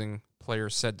opposing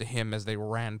players said to him as they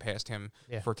ran past him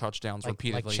for touchdowns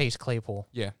repeatedly. Like Chase Claypool.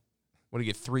 Yeah. What, did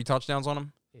he get 3 touchdowns on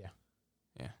him? Yeah.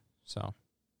 Yeah, so.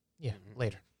 Yeah,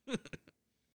 later.